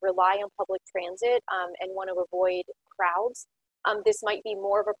who rely on public transit and want to avoid crowds. This might be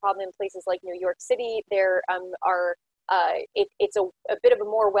more of a problem in places like New York City. There it's a bit of a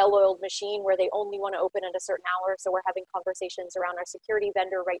more well-oiled machine where they only want to open at a certain hour. So we're having conversations around our security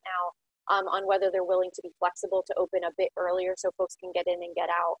vendor right now on whether they're willing to be flexible to open a bit earlier so folks can get in and get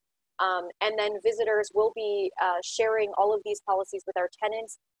out. And then visitors will be sharing all of these policies with our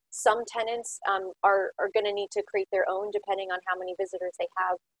tenants. Some tenants are going to need to create their own depending on how many visitors they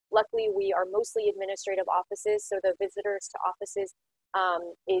have. Luckily, we are mostly administrative offices, so the visitors to offices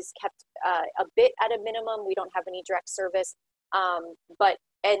is kept a bit at a minimum. We don't have any direct service, and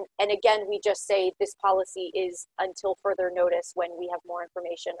again, we just say this policy is until further notice when we have more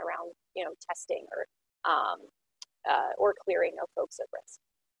information around testing or clearing of folks at risk.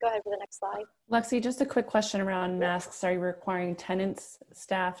 Go ahead for the next slide. Lexi, just a quick question around masks. Are you requiring tenants,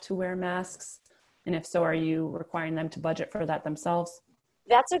 staff to wear masks? And if so, are you requiring them to budget for that themselves?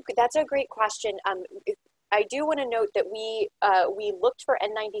 That's a great question. I do want to note that we looked for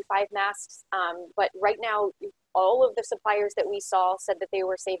N95 masks, but right now all of the suppliers that we saw said that they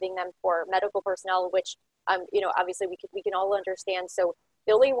were saving them for medical personnel, which obviously we can all understand. So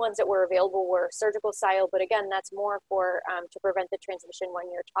the only ones that were available were surgical style, but again, that's more for to prevent the transmission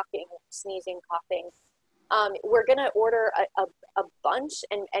when you're talking, sneezing, coughing. We're going to order a bunch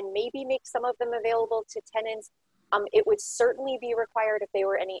and maybe make some of them available to tenants. It would certainly be required if they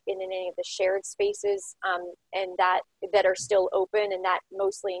were in any of the shared spaces and that are still open, and that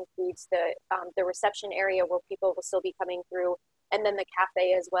mostly includes the reception area where people will still be coming through, and then the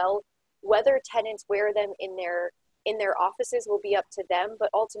cafe as well. Whether tenants wear them in their offices will be up to them, but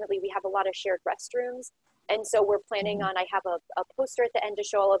ultimately we have a lot of shared restrooms, and so we're planning on, I have a poster at the end to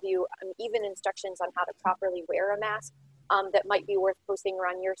show all of you even instructions on how to properly wear a mask. That might be worth posting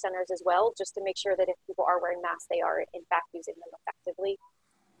around your centers as well, just to make sure that if people are wearing masks, they are in fact using them effectively.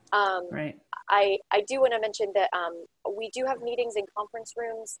 Right. I do want to mention that we do have meetings in conference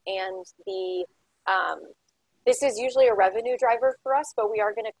rooms, and this is usually a revenue driver for us, but we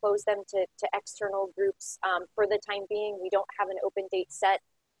are going to close them to external groups for the time being. We don't have an open date set.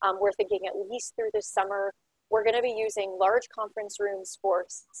 We're thinking at least through the summer. We're going to be using large conference rooms for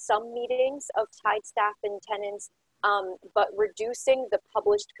some meetings of Tide staff and tenants, but reducing the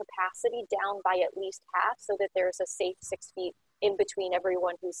published capacity down by at least half so that there's a safe 6 feet in between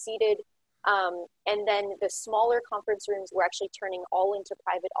everyone who's seated. And then the smaller conference rooms, we're actually turning all into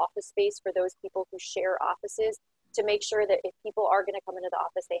private office space for those people who share offices, to make sure that if people are going to come into the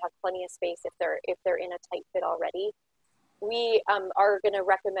office, they have plenty of space if they're in a tight fit already. We are going to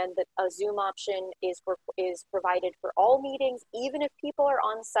recommend that a Zoom option is provided for all meetings, even if people are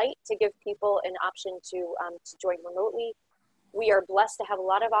on site, to give people an option to join remotely. We are blessed to have a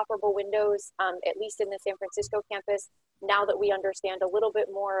lot of operable windows, at least in the San Francisco campus. Now that we understand a little bit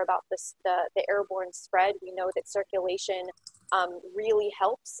more about the airborne spread, we know that circulation really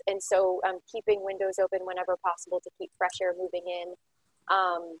helps. And so keeping windows open whenever possible to keep fresh air moving in.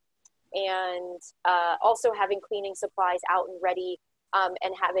 And also having cleaning supplies out and ready,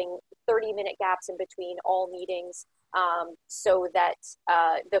 and having 30-minute gaps in between all meetings, so that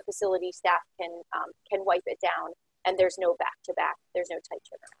the facility staff can wipe it down, and there's no back-to-back, there's no tight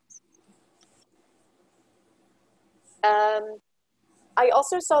turnarounds. I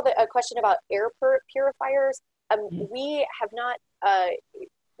also saw a question about air purifiers. We have not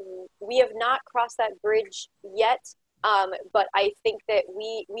crossed that bridge yet. But I think that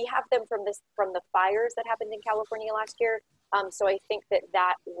we have them from the fires that happened in California last year. So I think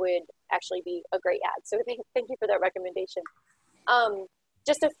that would actually be a great add. So thank you for that recommendation.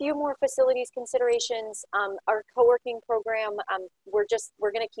 Just a few more facilities considerations. Our co-working program, we're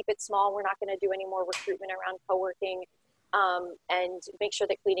going to keep it small. We're not going to do any more recruitment around co-working, and make sure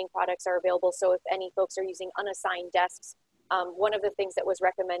that cleaning products are available. So if any folks are using unassigned desks, one of the things that was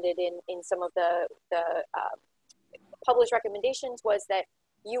recommended in some of the published recommendations was that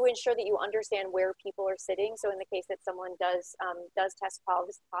you ensure that you understand where people are sitting. So in the case that someone does test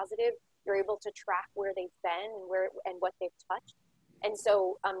positive, you're able to track where they've been and what they've touched. And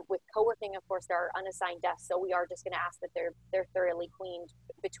so with co-working, of course, there are unassigned desks. So we are just going to ask that they're thoroughly cleaned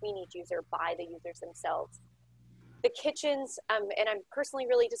between each user by the users themselves. The kitchens, and I'm personally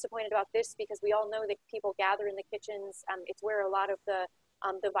really disappointed about this because we all know that people gather in the kitchens. It's where a lot of the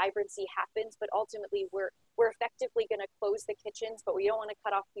vibrancy happens, but ultimately we're effectively going to close the kitchens, but we don't want to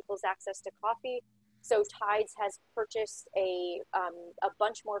cut off people's access to coffee. So Tides has purchased a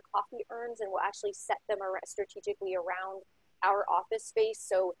bunch more coffee urns, and we'll actually set them strategically around our office space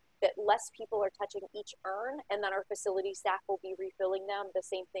so that less people are touching each urn, and then our facility staff will be refilling them. The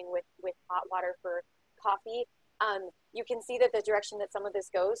same thing with hot water for coffee. You can see that the direction that some of this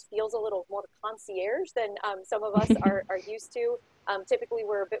goes feels a little more concierge than some of us are used to. Typically,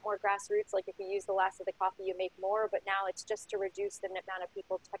 we're a bit more grassroots, like if you use the last of the coffee, you make more, but now it's just to reduce the amount of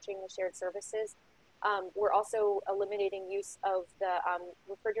people touching the shared services. We're also eliminating use of the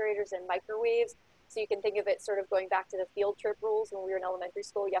refrigerators and microwaves. So you can think of it sort of going back to the field trip rules when we were in elementary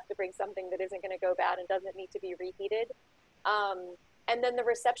school. You have to bring something that isn't going to go bad and doesn't need to be reheated. And then the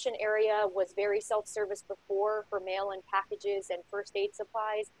reception area was very self-service before for mail and packages and first aid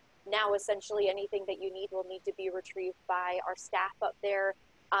supplies. Now, essentially, anything that you need will need to be retrieved by our staff up there.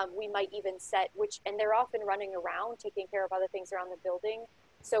 We might even set, and they're often running around taking care of other things around the building.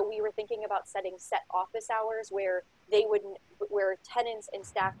 So we were thinking about setting set office hours where tenants and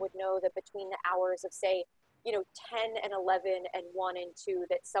staff would know that between the hours of, say, 10 and 11 and 1 and 2,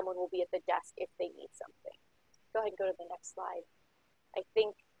 that someone will be at the desk if they need something. Go ahead and go to the next slide.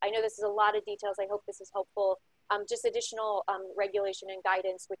 I know this is a lot of details. I hope this is helpful. Just additional regulation and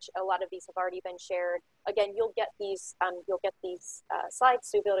guidance, which a lot of these have already been shared. Again, you'll get these slides,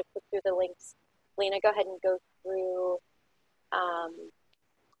 so you'll be able to click through the links. Lena, go ahead and go through.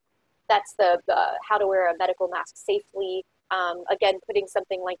 That's the how to wear a medical mask safely. Again, putting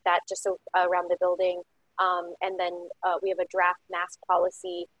something like that just so around the building. And then we have a draft mask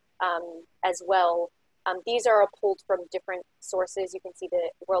policy as well. These are pulled from different sources. You can see the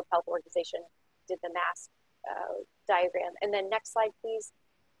World Health Organization did the mask diagram. And then next slide, please.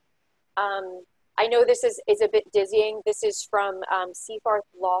 I know this is a bit dizzying. This is from Seafarth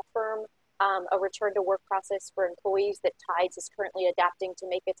Law Firm, a return to work process for employees that Tides is currently adapting to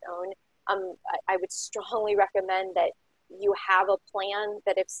make its own. I would strongly recommend that you have a plan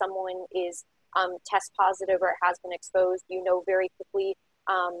that if someone is test positive or has been exposed, very quickly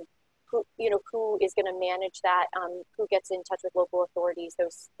who is going to manage that, who gets in touch with local authorities,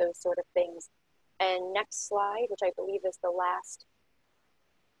 those sort of things. And next slide, which I believe is the last.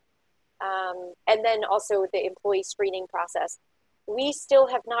 And then also the employee screening process. We still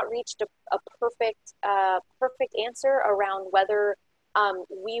have not reached a perfect answer around whether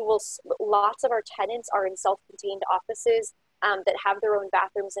lots of our tenants are in self-contained offices. that have their own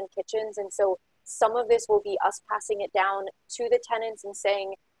bathrooms and kitchens. And so some of this will be us passing it down to the tenants and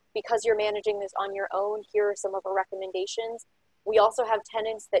saying, because you're managing this on your own, here are some of our recommendations. We also have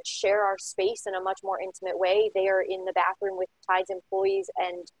tenants that share our space in a much more intimate way. They are in the bathroom with Tides employees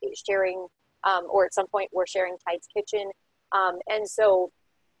and sharing, or at some point we're sharing Tides kitchen. And so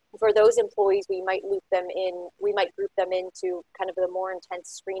for those employees, we might loop them in, we might group them into kind of the more intense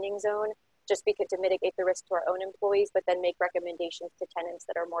screening zone, just because to mitigate the risk to our own employees, but then make recommendations to tenants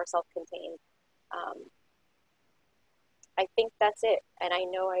that are more self-contained. I think that's it. And I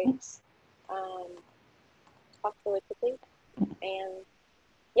know I talked really quickly. And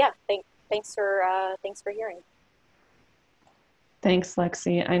yeah, thanks for hearing. Thanks,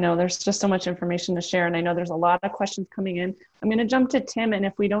 Lexi. I know there's just so much information to share, and I know there's a lot of questions coming in. I'm going to jump to Tim, and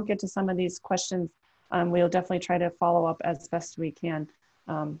if we don't get to some of these questions, we'll definitely try to follow up as best we can.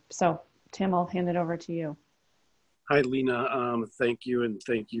 So Tim, I'll hand it over to you. Hi, Lena. Thank you, and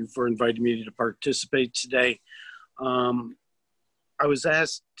thank you for inviting me to participate today. I was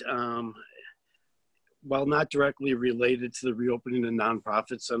asked, while not directly related to the reopening of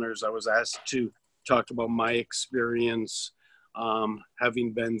nonprofit centers, I was asked to talk about my experience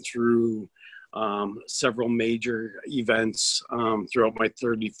having been through several major events throughout my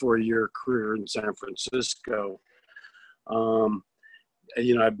 34-year career in San Francisco.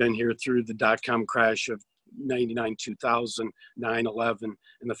 You know, I've been here through the dot-com crash of 99, 2000, 9/11,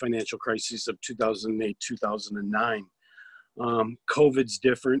 and the financial crisis of 2008, 2009. COVID's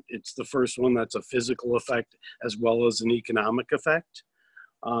different. It's the first one that's a physical effect as well as an economic effect.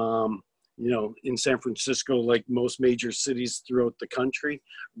 You know, in San Francisco, like most major cities throughout the country,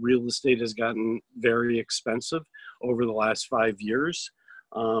 real estate has gotten very expensive over the last 5 years,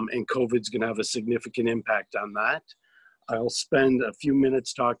 and COVID's going to have a significant impact on that. I'll spend a few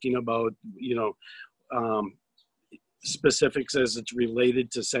minutes talking about, you know, specifics as it's related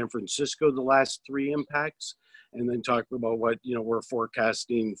to San Francisco, the last 3 impacts, and then talk about what, you know, we're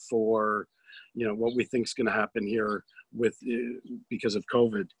forecasting for, you know, what we think is going to happen here with because of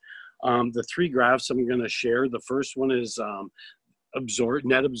COVID. The 3 graphs I'm going to share, the first one is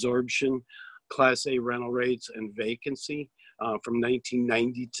net absorption, Class A rental rates, and vacancy from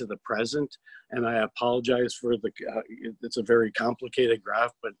 1990 to the present. And I apologize for the, it's a very complicated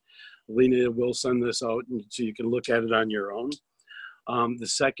graph, but Lena will send this out and so you can look at it on your own. The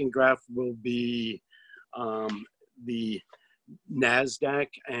second graph will be the NASDAQ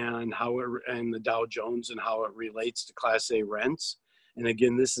and how it, and the Dow Jones and how it relates to Class A rents. And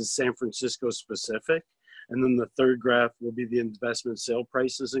again, this is San Francisco specific. And then the third graph will be the investment sale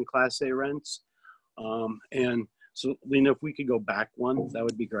prices in Class A rents. And so Lena, if we could go back one, that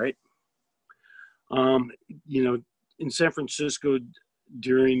would be great. You know, in San Francisco,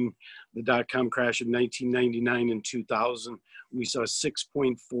 during the dot-com crash of 1999 and 2000, we saw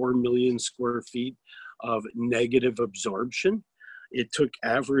 6.4 million square feet of negative absorption. It took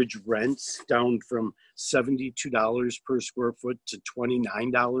average rents down from $72 per square foot to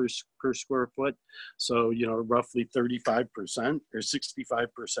 $29 per square foot. So, you know, roughly 35% or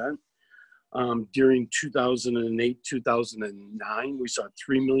 65%. During 2008, 2009, we saw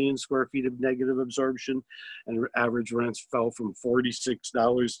 3 million square feet of negative absorption, and average rents fell from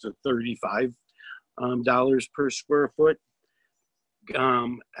 $46 to $35 per square foot.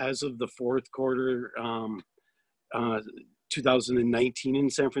 As of the fourth quarter, 2019 in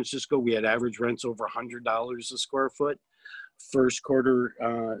San Francisco, we had average rents over $100 a square foot. First quarter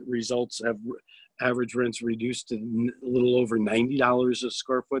results have average rents reduced to a little over $90 a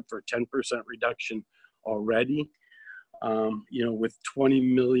square foot for a 10% reduction already. You know, with 20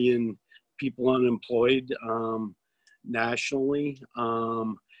 million people unemployed nationally,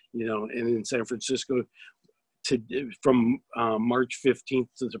 you know, and in San Francisco, from March 15th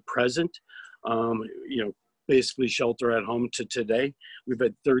to the present, you know, basically shelter at home to today, we've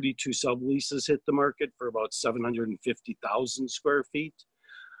had 32 subleases hit the market for about 750,000 square feet.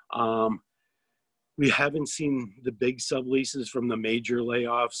 We haven't seen the big subleases from the major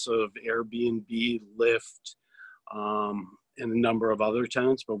layoffs of Airbnb, Lyft, and a number of other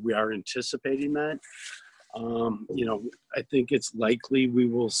tenants, but we are anticipating that. You know, I think it's likely we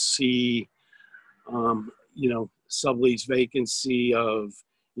will see, you know, sublease vacancy of,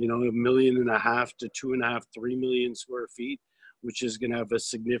 you know, 1.5 million to 2.5, 3 million square feet, which is going to have a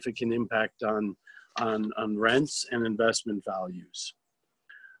significant impact on rents and investment values.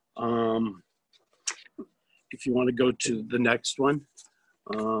 If you want to go to the next one,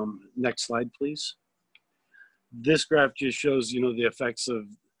 next slide, please. This graph just shows, you know, the effects of,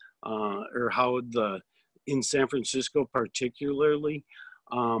 or how in San Francisco particularly,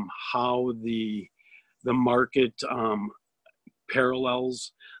 how the market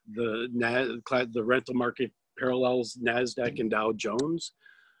parallels the rental market parallels NASDAQ and Dow Jones.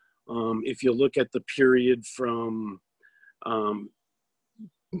 If you look at the period from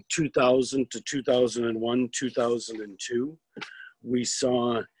 2000 to 2001, 2002, we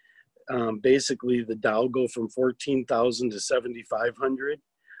saw basically the Dow go from 14,000 to 7,500,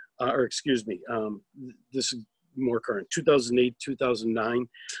 or excuse me, this is more current, 2008, 2009,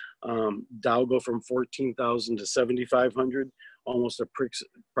 Dow go from 14,000 to 7,500, almost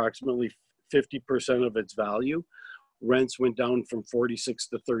approximately 50% of its value. Rents went down from $46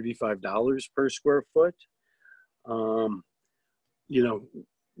 to $35 per square foot. You know,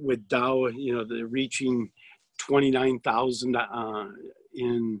 with Dow, you know, they're reaching 29,000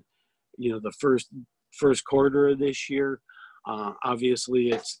 in, you know, the first quarter of this year.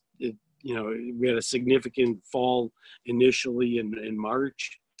 Obviously, you know, we had a significant fall initially in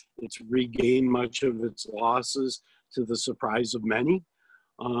March. It's regained much of its losses to the surprise of many.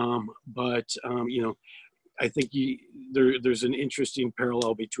 You know, I think there's an interesting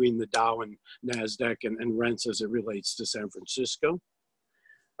parallel between the Dow and NASDAQ and rents as it relates to San Francisco.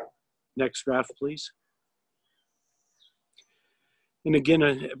 Next graph, please. And again,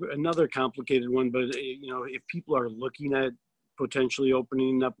 another complicated one, but you know, if people are looking at potentially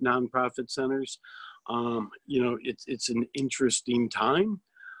opening up nonprofit centers, you know, it's an interesting time.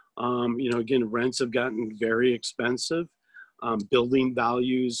 You know, again, rents have gotten very expensive. Building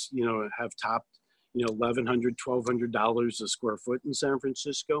values, you know, have topped, you know, $1,100, $1,200 a square foot in San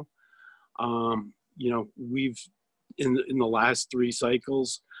Francisco. You know, we've, in the last 3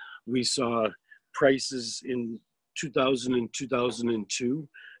 cycles, we saw prices in 2000 and 2002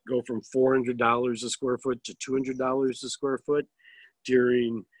 go from $400 a square foot to $200 a square foot.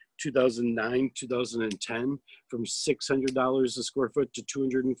 During 2009, 2010, from $600 a square foot to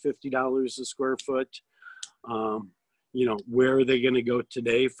 $250 a square foot. You know, where are they going to go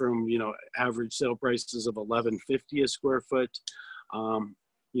today from, you know, average sale prices of $1,150 a square foot? You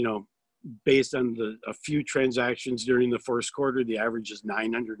know, based on a few transactions during the first quarter, the average is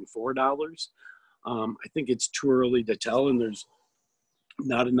 $904. I think it's too early to tell, and there's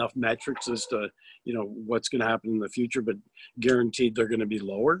not enough metrics as to, you know, what's going to happen in the future, but guaranteed they're going to be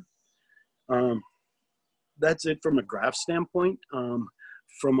lower. That's it from a graph standpoint.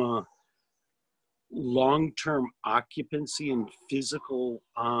 From a long-term occupancy and physical,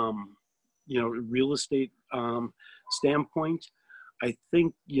 you know, real estate standpoint, I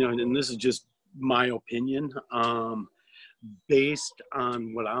think, you know, and this is just my opinion, based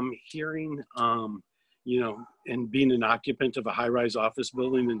on what I'm hearing, you know, and being an occupant of a high-rise office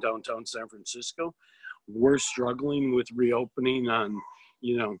building in downtown San Francisco, we're struggling with reopening on,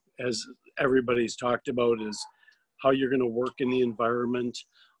 you know, as everybody's talked about, is how you're going to work in the environment.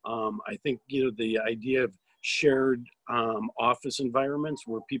 I think, you know, the idea of shared office environments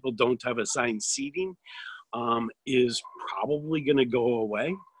where people don't have assigned seating is probably going to go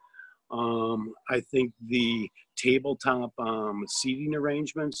away. I think the tabletop seating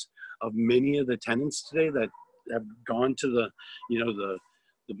arrangements of many of the tenants today that have gone to the, you know, the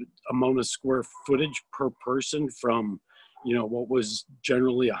amount of square footage per person from, you know, what was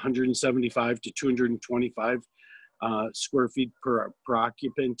generally 175 to 225 square feet per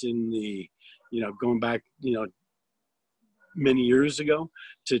occupant in the, you know, going back, you know, many years ago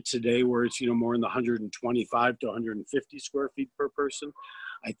to today, where it's, you know, more in the 125 to 150 square feet per person.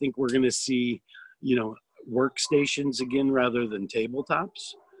 I think we're going to see, you know, workstations again rather than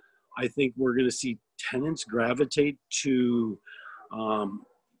tabletops. I think we're going to see tenants gravitate to,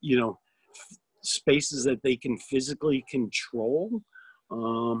 you know, spaces that they can physically control.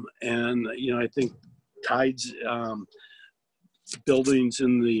 And, you know, I think Tides buildings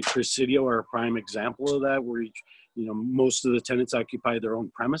in the Presidio are a prime example of that, where, you know, most of the tenants occupy their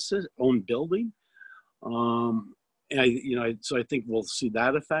own premises, own building. And you know, so I think we'll see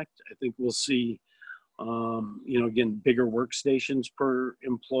that effect. I think we'll see, you know, again, bigger workstations per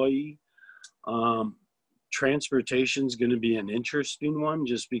employee. Transportation is going to be an interesting one,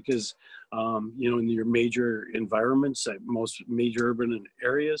 just because, you know, in your major environments, at most major urban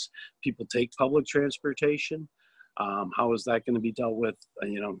areas, people take public transportation. How is that going to be dealt with?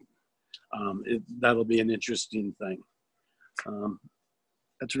 You know, that'll be an interesting thing.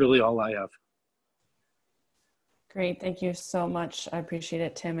 That's really all I have. Great, thank you so much. I appreciate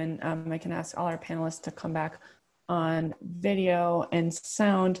it, Tim. And I can ask all our panelists to come back on video and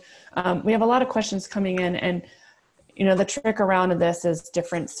sound. We have a lot of questions coming in, and you know, the trick around this is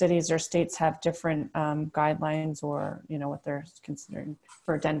different cities or states have different guidelines, or, you know, what they're considering.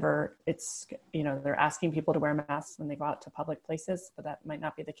 For Denver, it's, you know, they're asking people to wear masks when they go out to public places, but that might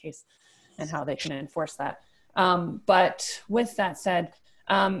not be the case, and how they can enforce that. But with that said,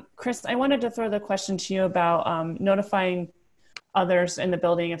 Chris, I wanted to throw the question to you about notifying others in the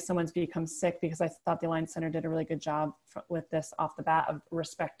building if someone's become sick, because I thought the Alliance Center did a really good job with this off the bat of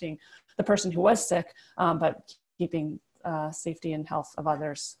respecting the person who was sick, but keeping safety and health of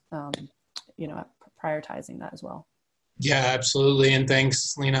others, prioritizing that as well. Yeah, absolutely. And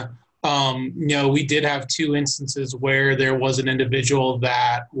thanks, Lena. We did have 2 instances where there was an individual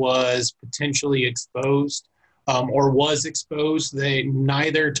that was potentially exposed or was exposed. They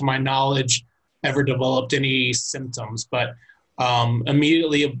neither, to my knowledge, ever developed any symptoms, but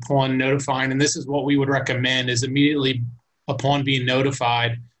immediately upon notifying, and this is what we would recommend, is immediately upon being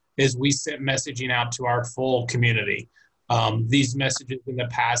notified is we sent messaging out to our full community. These messages in the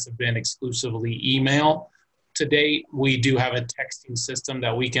past have been exclusively email. To date, we do have a texting system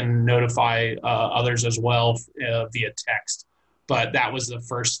that we can notify others as well via text, but that was the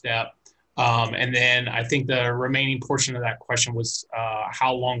first step. And then I think the remaining portion of that question was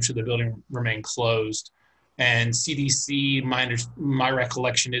how long should the building remain closed? And CDC, my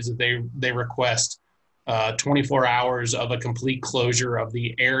recollection is that they request 24 hours of a complete closure of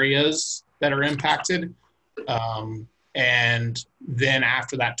the areas that are impacted. And then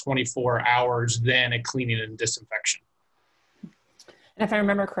after that 24 hours, then a cleaning and disinfection. And if I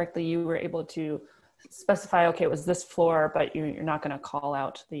remember correctly, you were able to specify, okay, it was this floor, but you're not going to call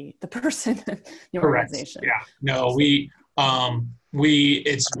out the person in the organization. Yeah, no,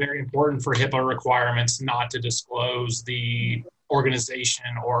 it's very important for HIPAA requirements not to disclose the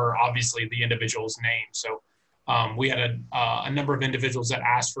organization or obviously the individual's name. So we had a number of individuals that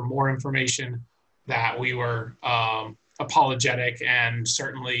asked for more information, that we were apologetic and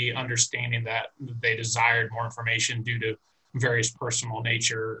certainly understanding that they desired more information due to various personal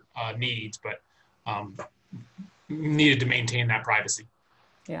nature needs, but needed to maintain that privacy.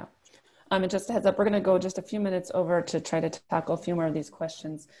 Yeah. And just a heads up, we're going to go just a few minutes over to try to tackle a few more of these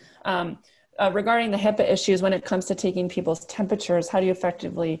questions. Regarding the HIPAA issues, when it comes to taking people's temperatures, how do you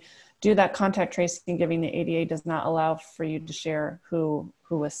effectively do that contact tracing, given the ADA does not allow for you to share who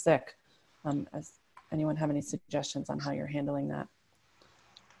was sick? Does anyone have any suggestions on how you're handling that?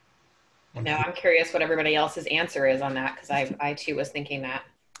 No, I'm curious what everybody else's answer is on that, because I too was thinking that.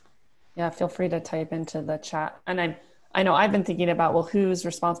 Yeah, feel free to type into the chat. And I know I've been thinking about, well, who's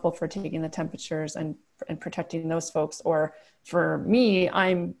responsible for taking the temperatures and protecting those folks? Or for me,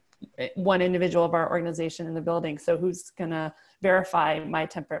 I'm one individual of our organization in the building. So who's gonna verify my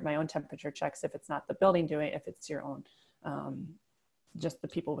own temperature checks if it's not the building doing it, if it's your own, just the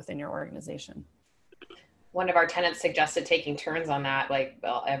people within your organization? One of our tenants suggested taking turns on that. Like,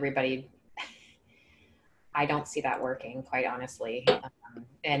 well, everybody, I don't see that working, quite honestly.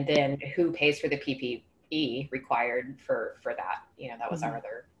 And then who pays for the PPE required for that? That was our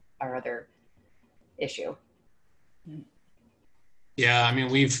other issue. Yeah, I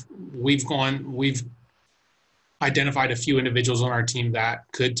mean, we've identified a few individuals on our team that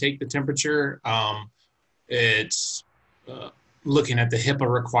could take the temperature. It's looking at the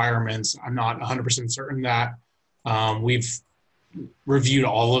HIPAA requirements, I'm not 100% certain that we've reviewed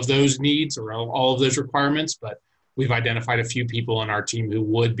all of those needs or all of those requirements, but we've identified a few people in our team who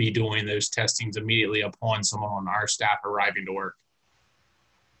would be doing those testings immediately upon someone on our staff arriving to work.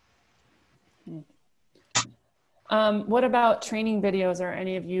 What about training videos? Are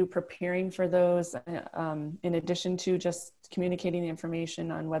any of you preparing for those in addition to just communicating the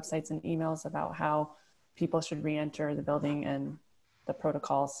information on websites and emails about how people should re-enter the building and the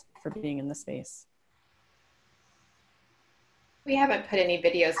protocols for being in the space? We haven't put any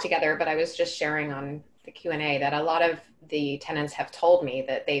videos together, but I was just sharing on the Q&A that a lot of the tenants have told me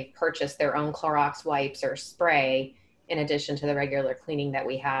that they've purchased their own Clorox wipes or spray in addition to the regular cleaning that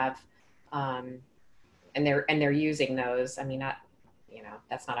we have. And they're using those. I mean,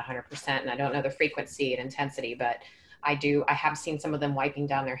 that's not 100%, and I don't know the frequency and intensity, but I have seen some of them wiping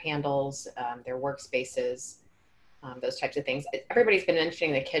down their handles, their workspaces, those types of things. Everybody's been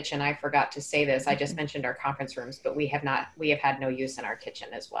mentioning the kitchen. I forgot to say this. I just mentioned our conference rooms, but we have had no use in our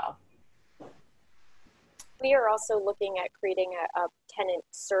kitchen as well. We are also looking at creating a tenant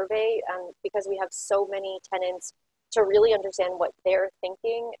survey because we have so many tenants to really understand what they're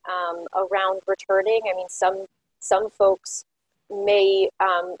thinking around returning. I mean, some folks may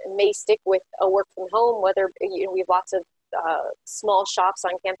stick with a work from home, whether, we have lots of small shops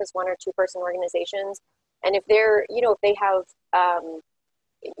on campus, 1 or 2 person organizations. And if they're, if they have,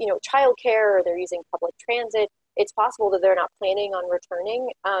 childcare or they're using public transit, it's possible that they're not planning on returning,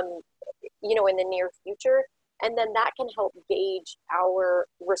 in the near future. And then that can help gauge our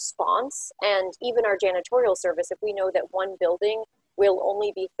response and even our janitorial service. If we know that one building will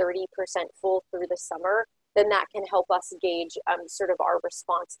only be 30% full through the summer, then that can help us gauge sort of our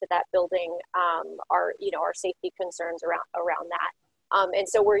response to that building, our safety concerns around that. And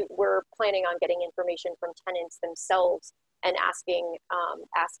so we're planning on getting information from tenants themselves and asking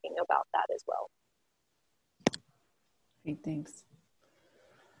about that as well. Great, thanks.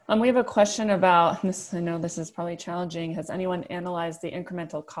 We have a question about this. I know this is probably challenging. Has anyone analyzed the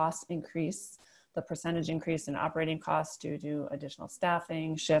incremental cost increase, the percentage increase in operating costs due to additional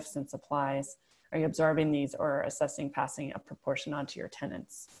staffing, shifts, and supplies? Are you absorbing these or assessing passing a proportion on to your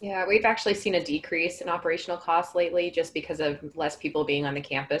tenants? Yeah, we've actually seen a decrease in operational costs lately just because of less people being on the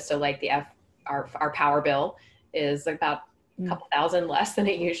campus. So like our power bill is about a couple thousand less than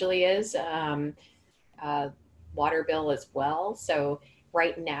it usually is. Water bill as well. So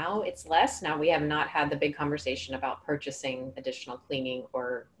right now it's less. Now we have not had the big conversation about purchasing additional cleaning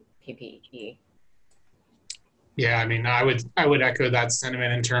or PPE. Yeah, I mean, I would echo that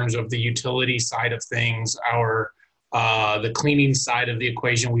sentiment in terms of the utility side of things. The cleaning side of the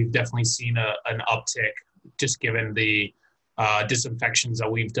equation, we've definitely seen an uptick just given the disinfections that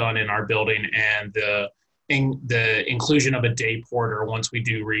we've done in our building and the inclusion of a day porter once we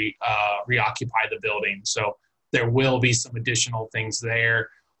do reoccupy the building. So there will be some additional things there.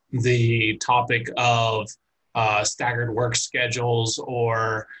 The topic of staggered work schedules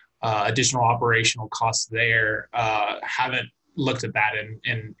or additional operational costs there, haven't looked at that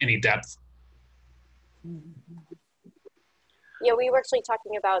in any depth. Yeah, we were actually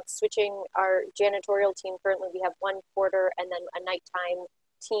talking about switching our janitorial team. Currently we have one porter and then a nighttime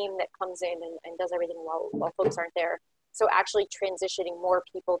team that comes in and does everything while folks aren't there. So actually transitioning more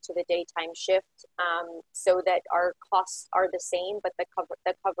people to the daytime shift so that our costs are the same, but the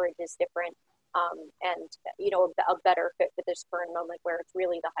coverage is different. And a better fit for this current moment where it's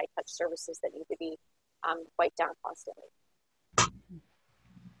really the high touch services that need to be wiped down constantly.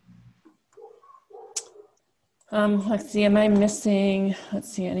 Let's see, am I missing,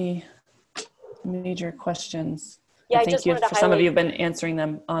 any major questions? Yeah, Thank you for some of you have been answering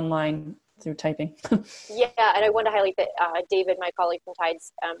them online through typing. Yeah, and I want to highlight that David, my colleague from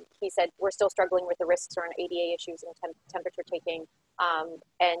Tides, he said we're still struggling with the risks around ADA issues and temperature taking,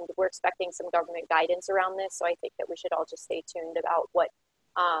 and we're expecting some government guidance around this. So I think that we should all just stay tuned about what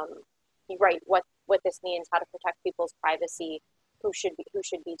this means, how to protect people's privacy, who should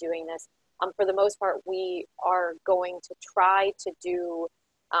be doing this. For the most part, we are going to try to do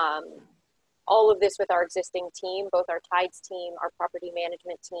all of this with our existing team, both our Tides team, our property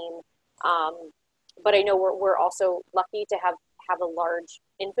management team. But I know we're also lucky to have a large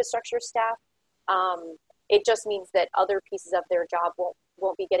infrastructure staff. It just means that other pieces of their job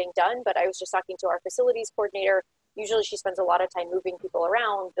won't be getting done. But I was just talking to our facilities coordinator. Usually she spends a lot of time moving people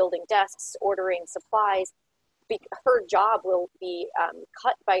around, building desks, ordering supplies. Her job will be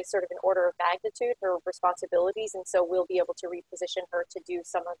cut by sort of an order of magnitude, her responsibilities. And so we'll be able to reposition her to do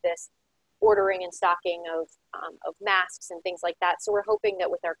some of this ordering and stocking of masks and things like that. So we're hoping that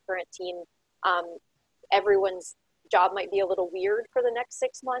with our current team, everyone's job might be a little weird for the next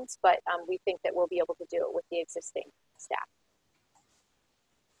 6 months, but we think that we'll be able to do it with the existing staff.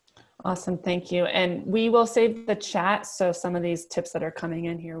 Awesome, thank you. And we will save the chat, so some of these tips that are coming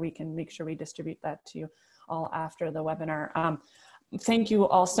in here, we can make sure we distribute that to you all after the webinar. Thank you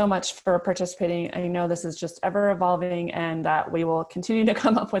all so much for participating. I know this is just ever evolving and that we will continue to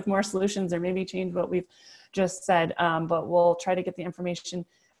come up with more solutions or maybe change what we've just said, but we'll try to get the information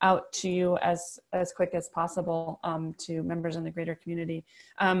out to you as quick as possible to members in the greater community.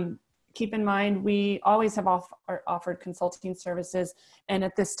 Keep in mind, we always have offered consulting services. And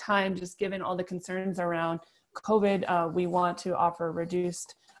at this time, just given all the concerns around COVID, we want to offer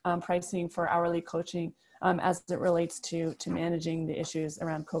reduced pricing for hourly coaching as it relates to managing the issues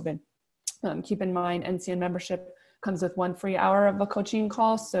around COVID. Keep in mind, NCN membership comes with 1 free hour of a coaching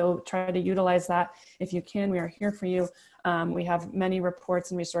call, so try to utilize that if you can. We are here for you. We have many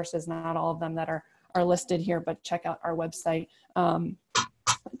reports and resources, not all of them that are listed here, but check out our website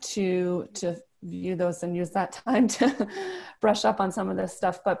to view those and use that time to brush up on some of this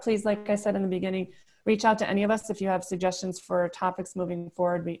stuff. But please, like I said in the beginning, reach out to any of us if you have suggestions for topics moving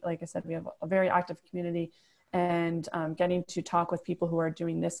forward. Like I said, we have a very active community, and getting to talk with people who are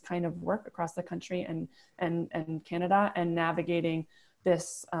doing this kind of work across the country and Canada, and navigating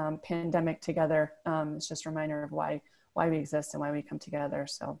this pandemic together. It's just a reminder of why we exist and why we come together.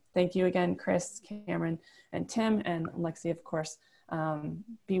 So thank you again, Chris, Kameron, and Tim, and Alexis, of course.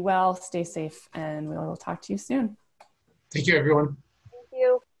 Be well, stay safe, and we will talk to you soon. Thank you, everyone.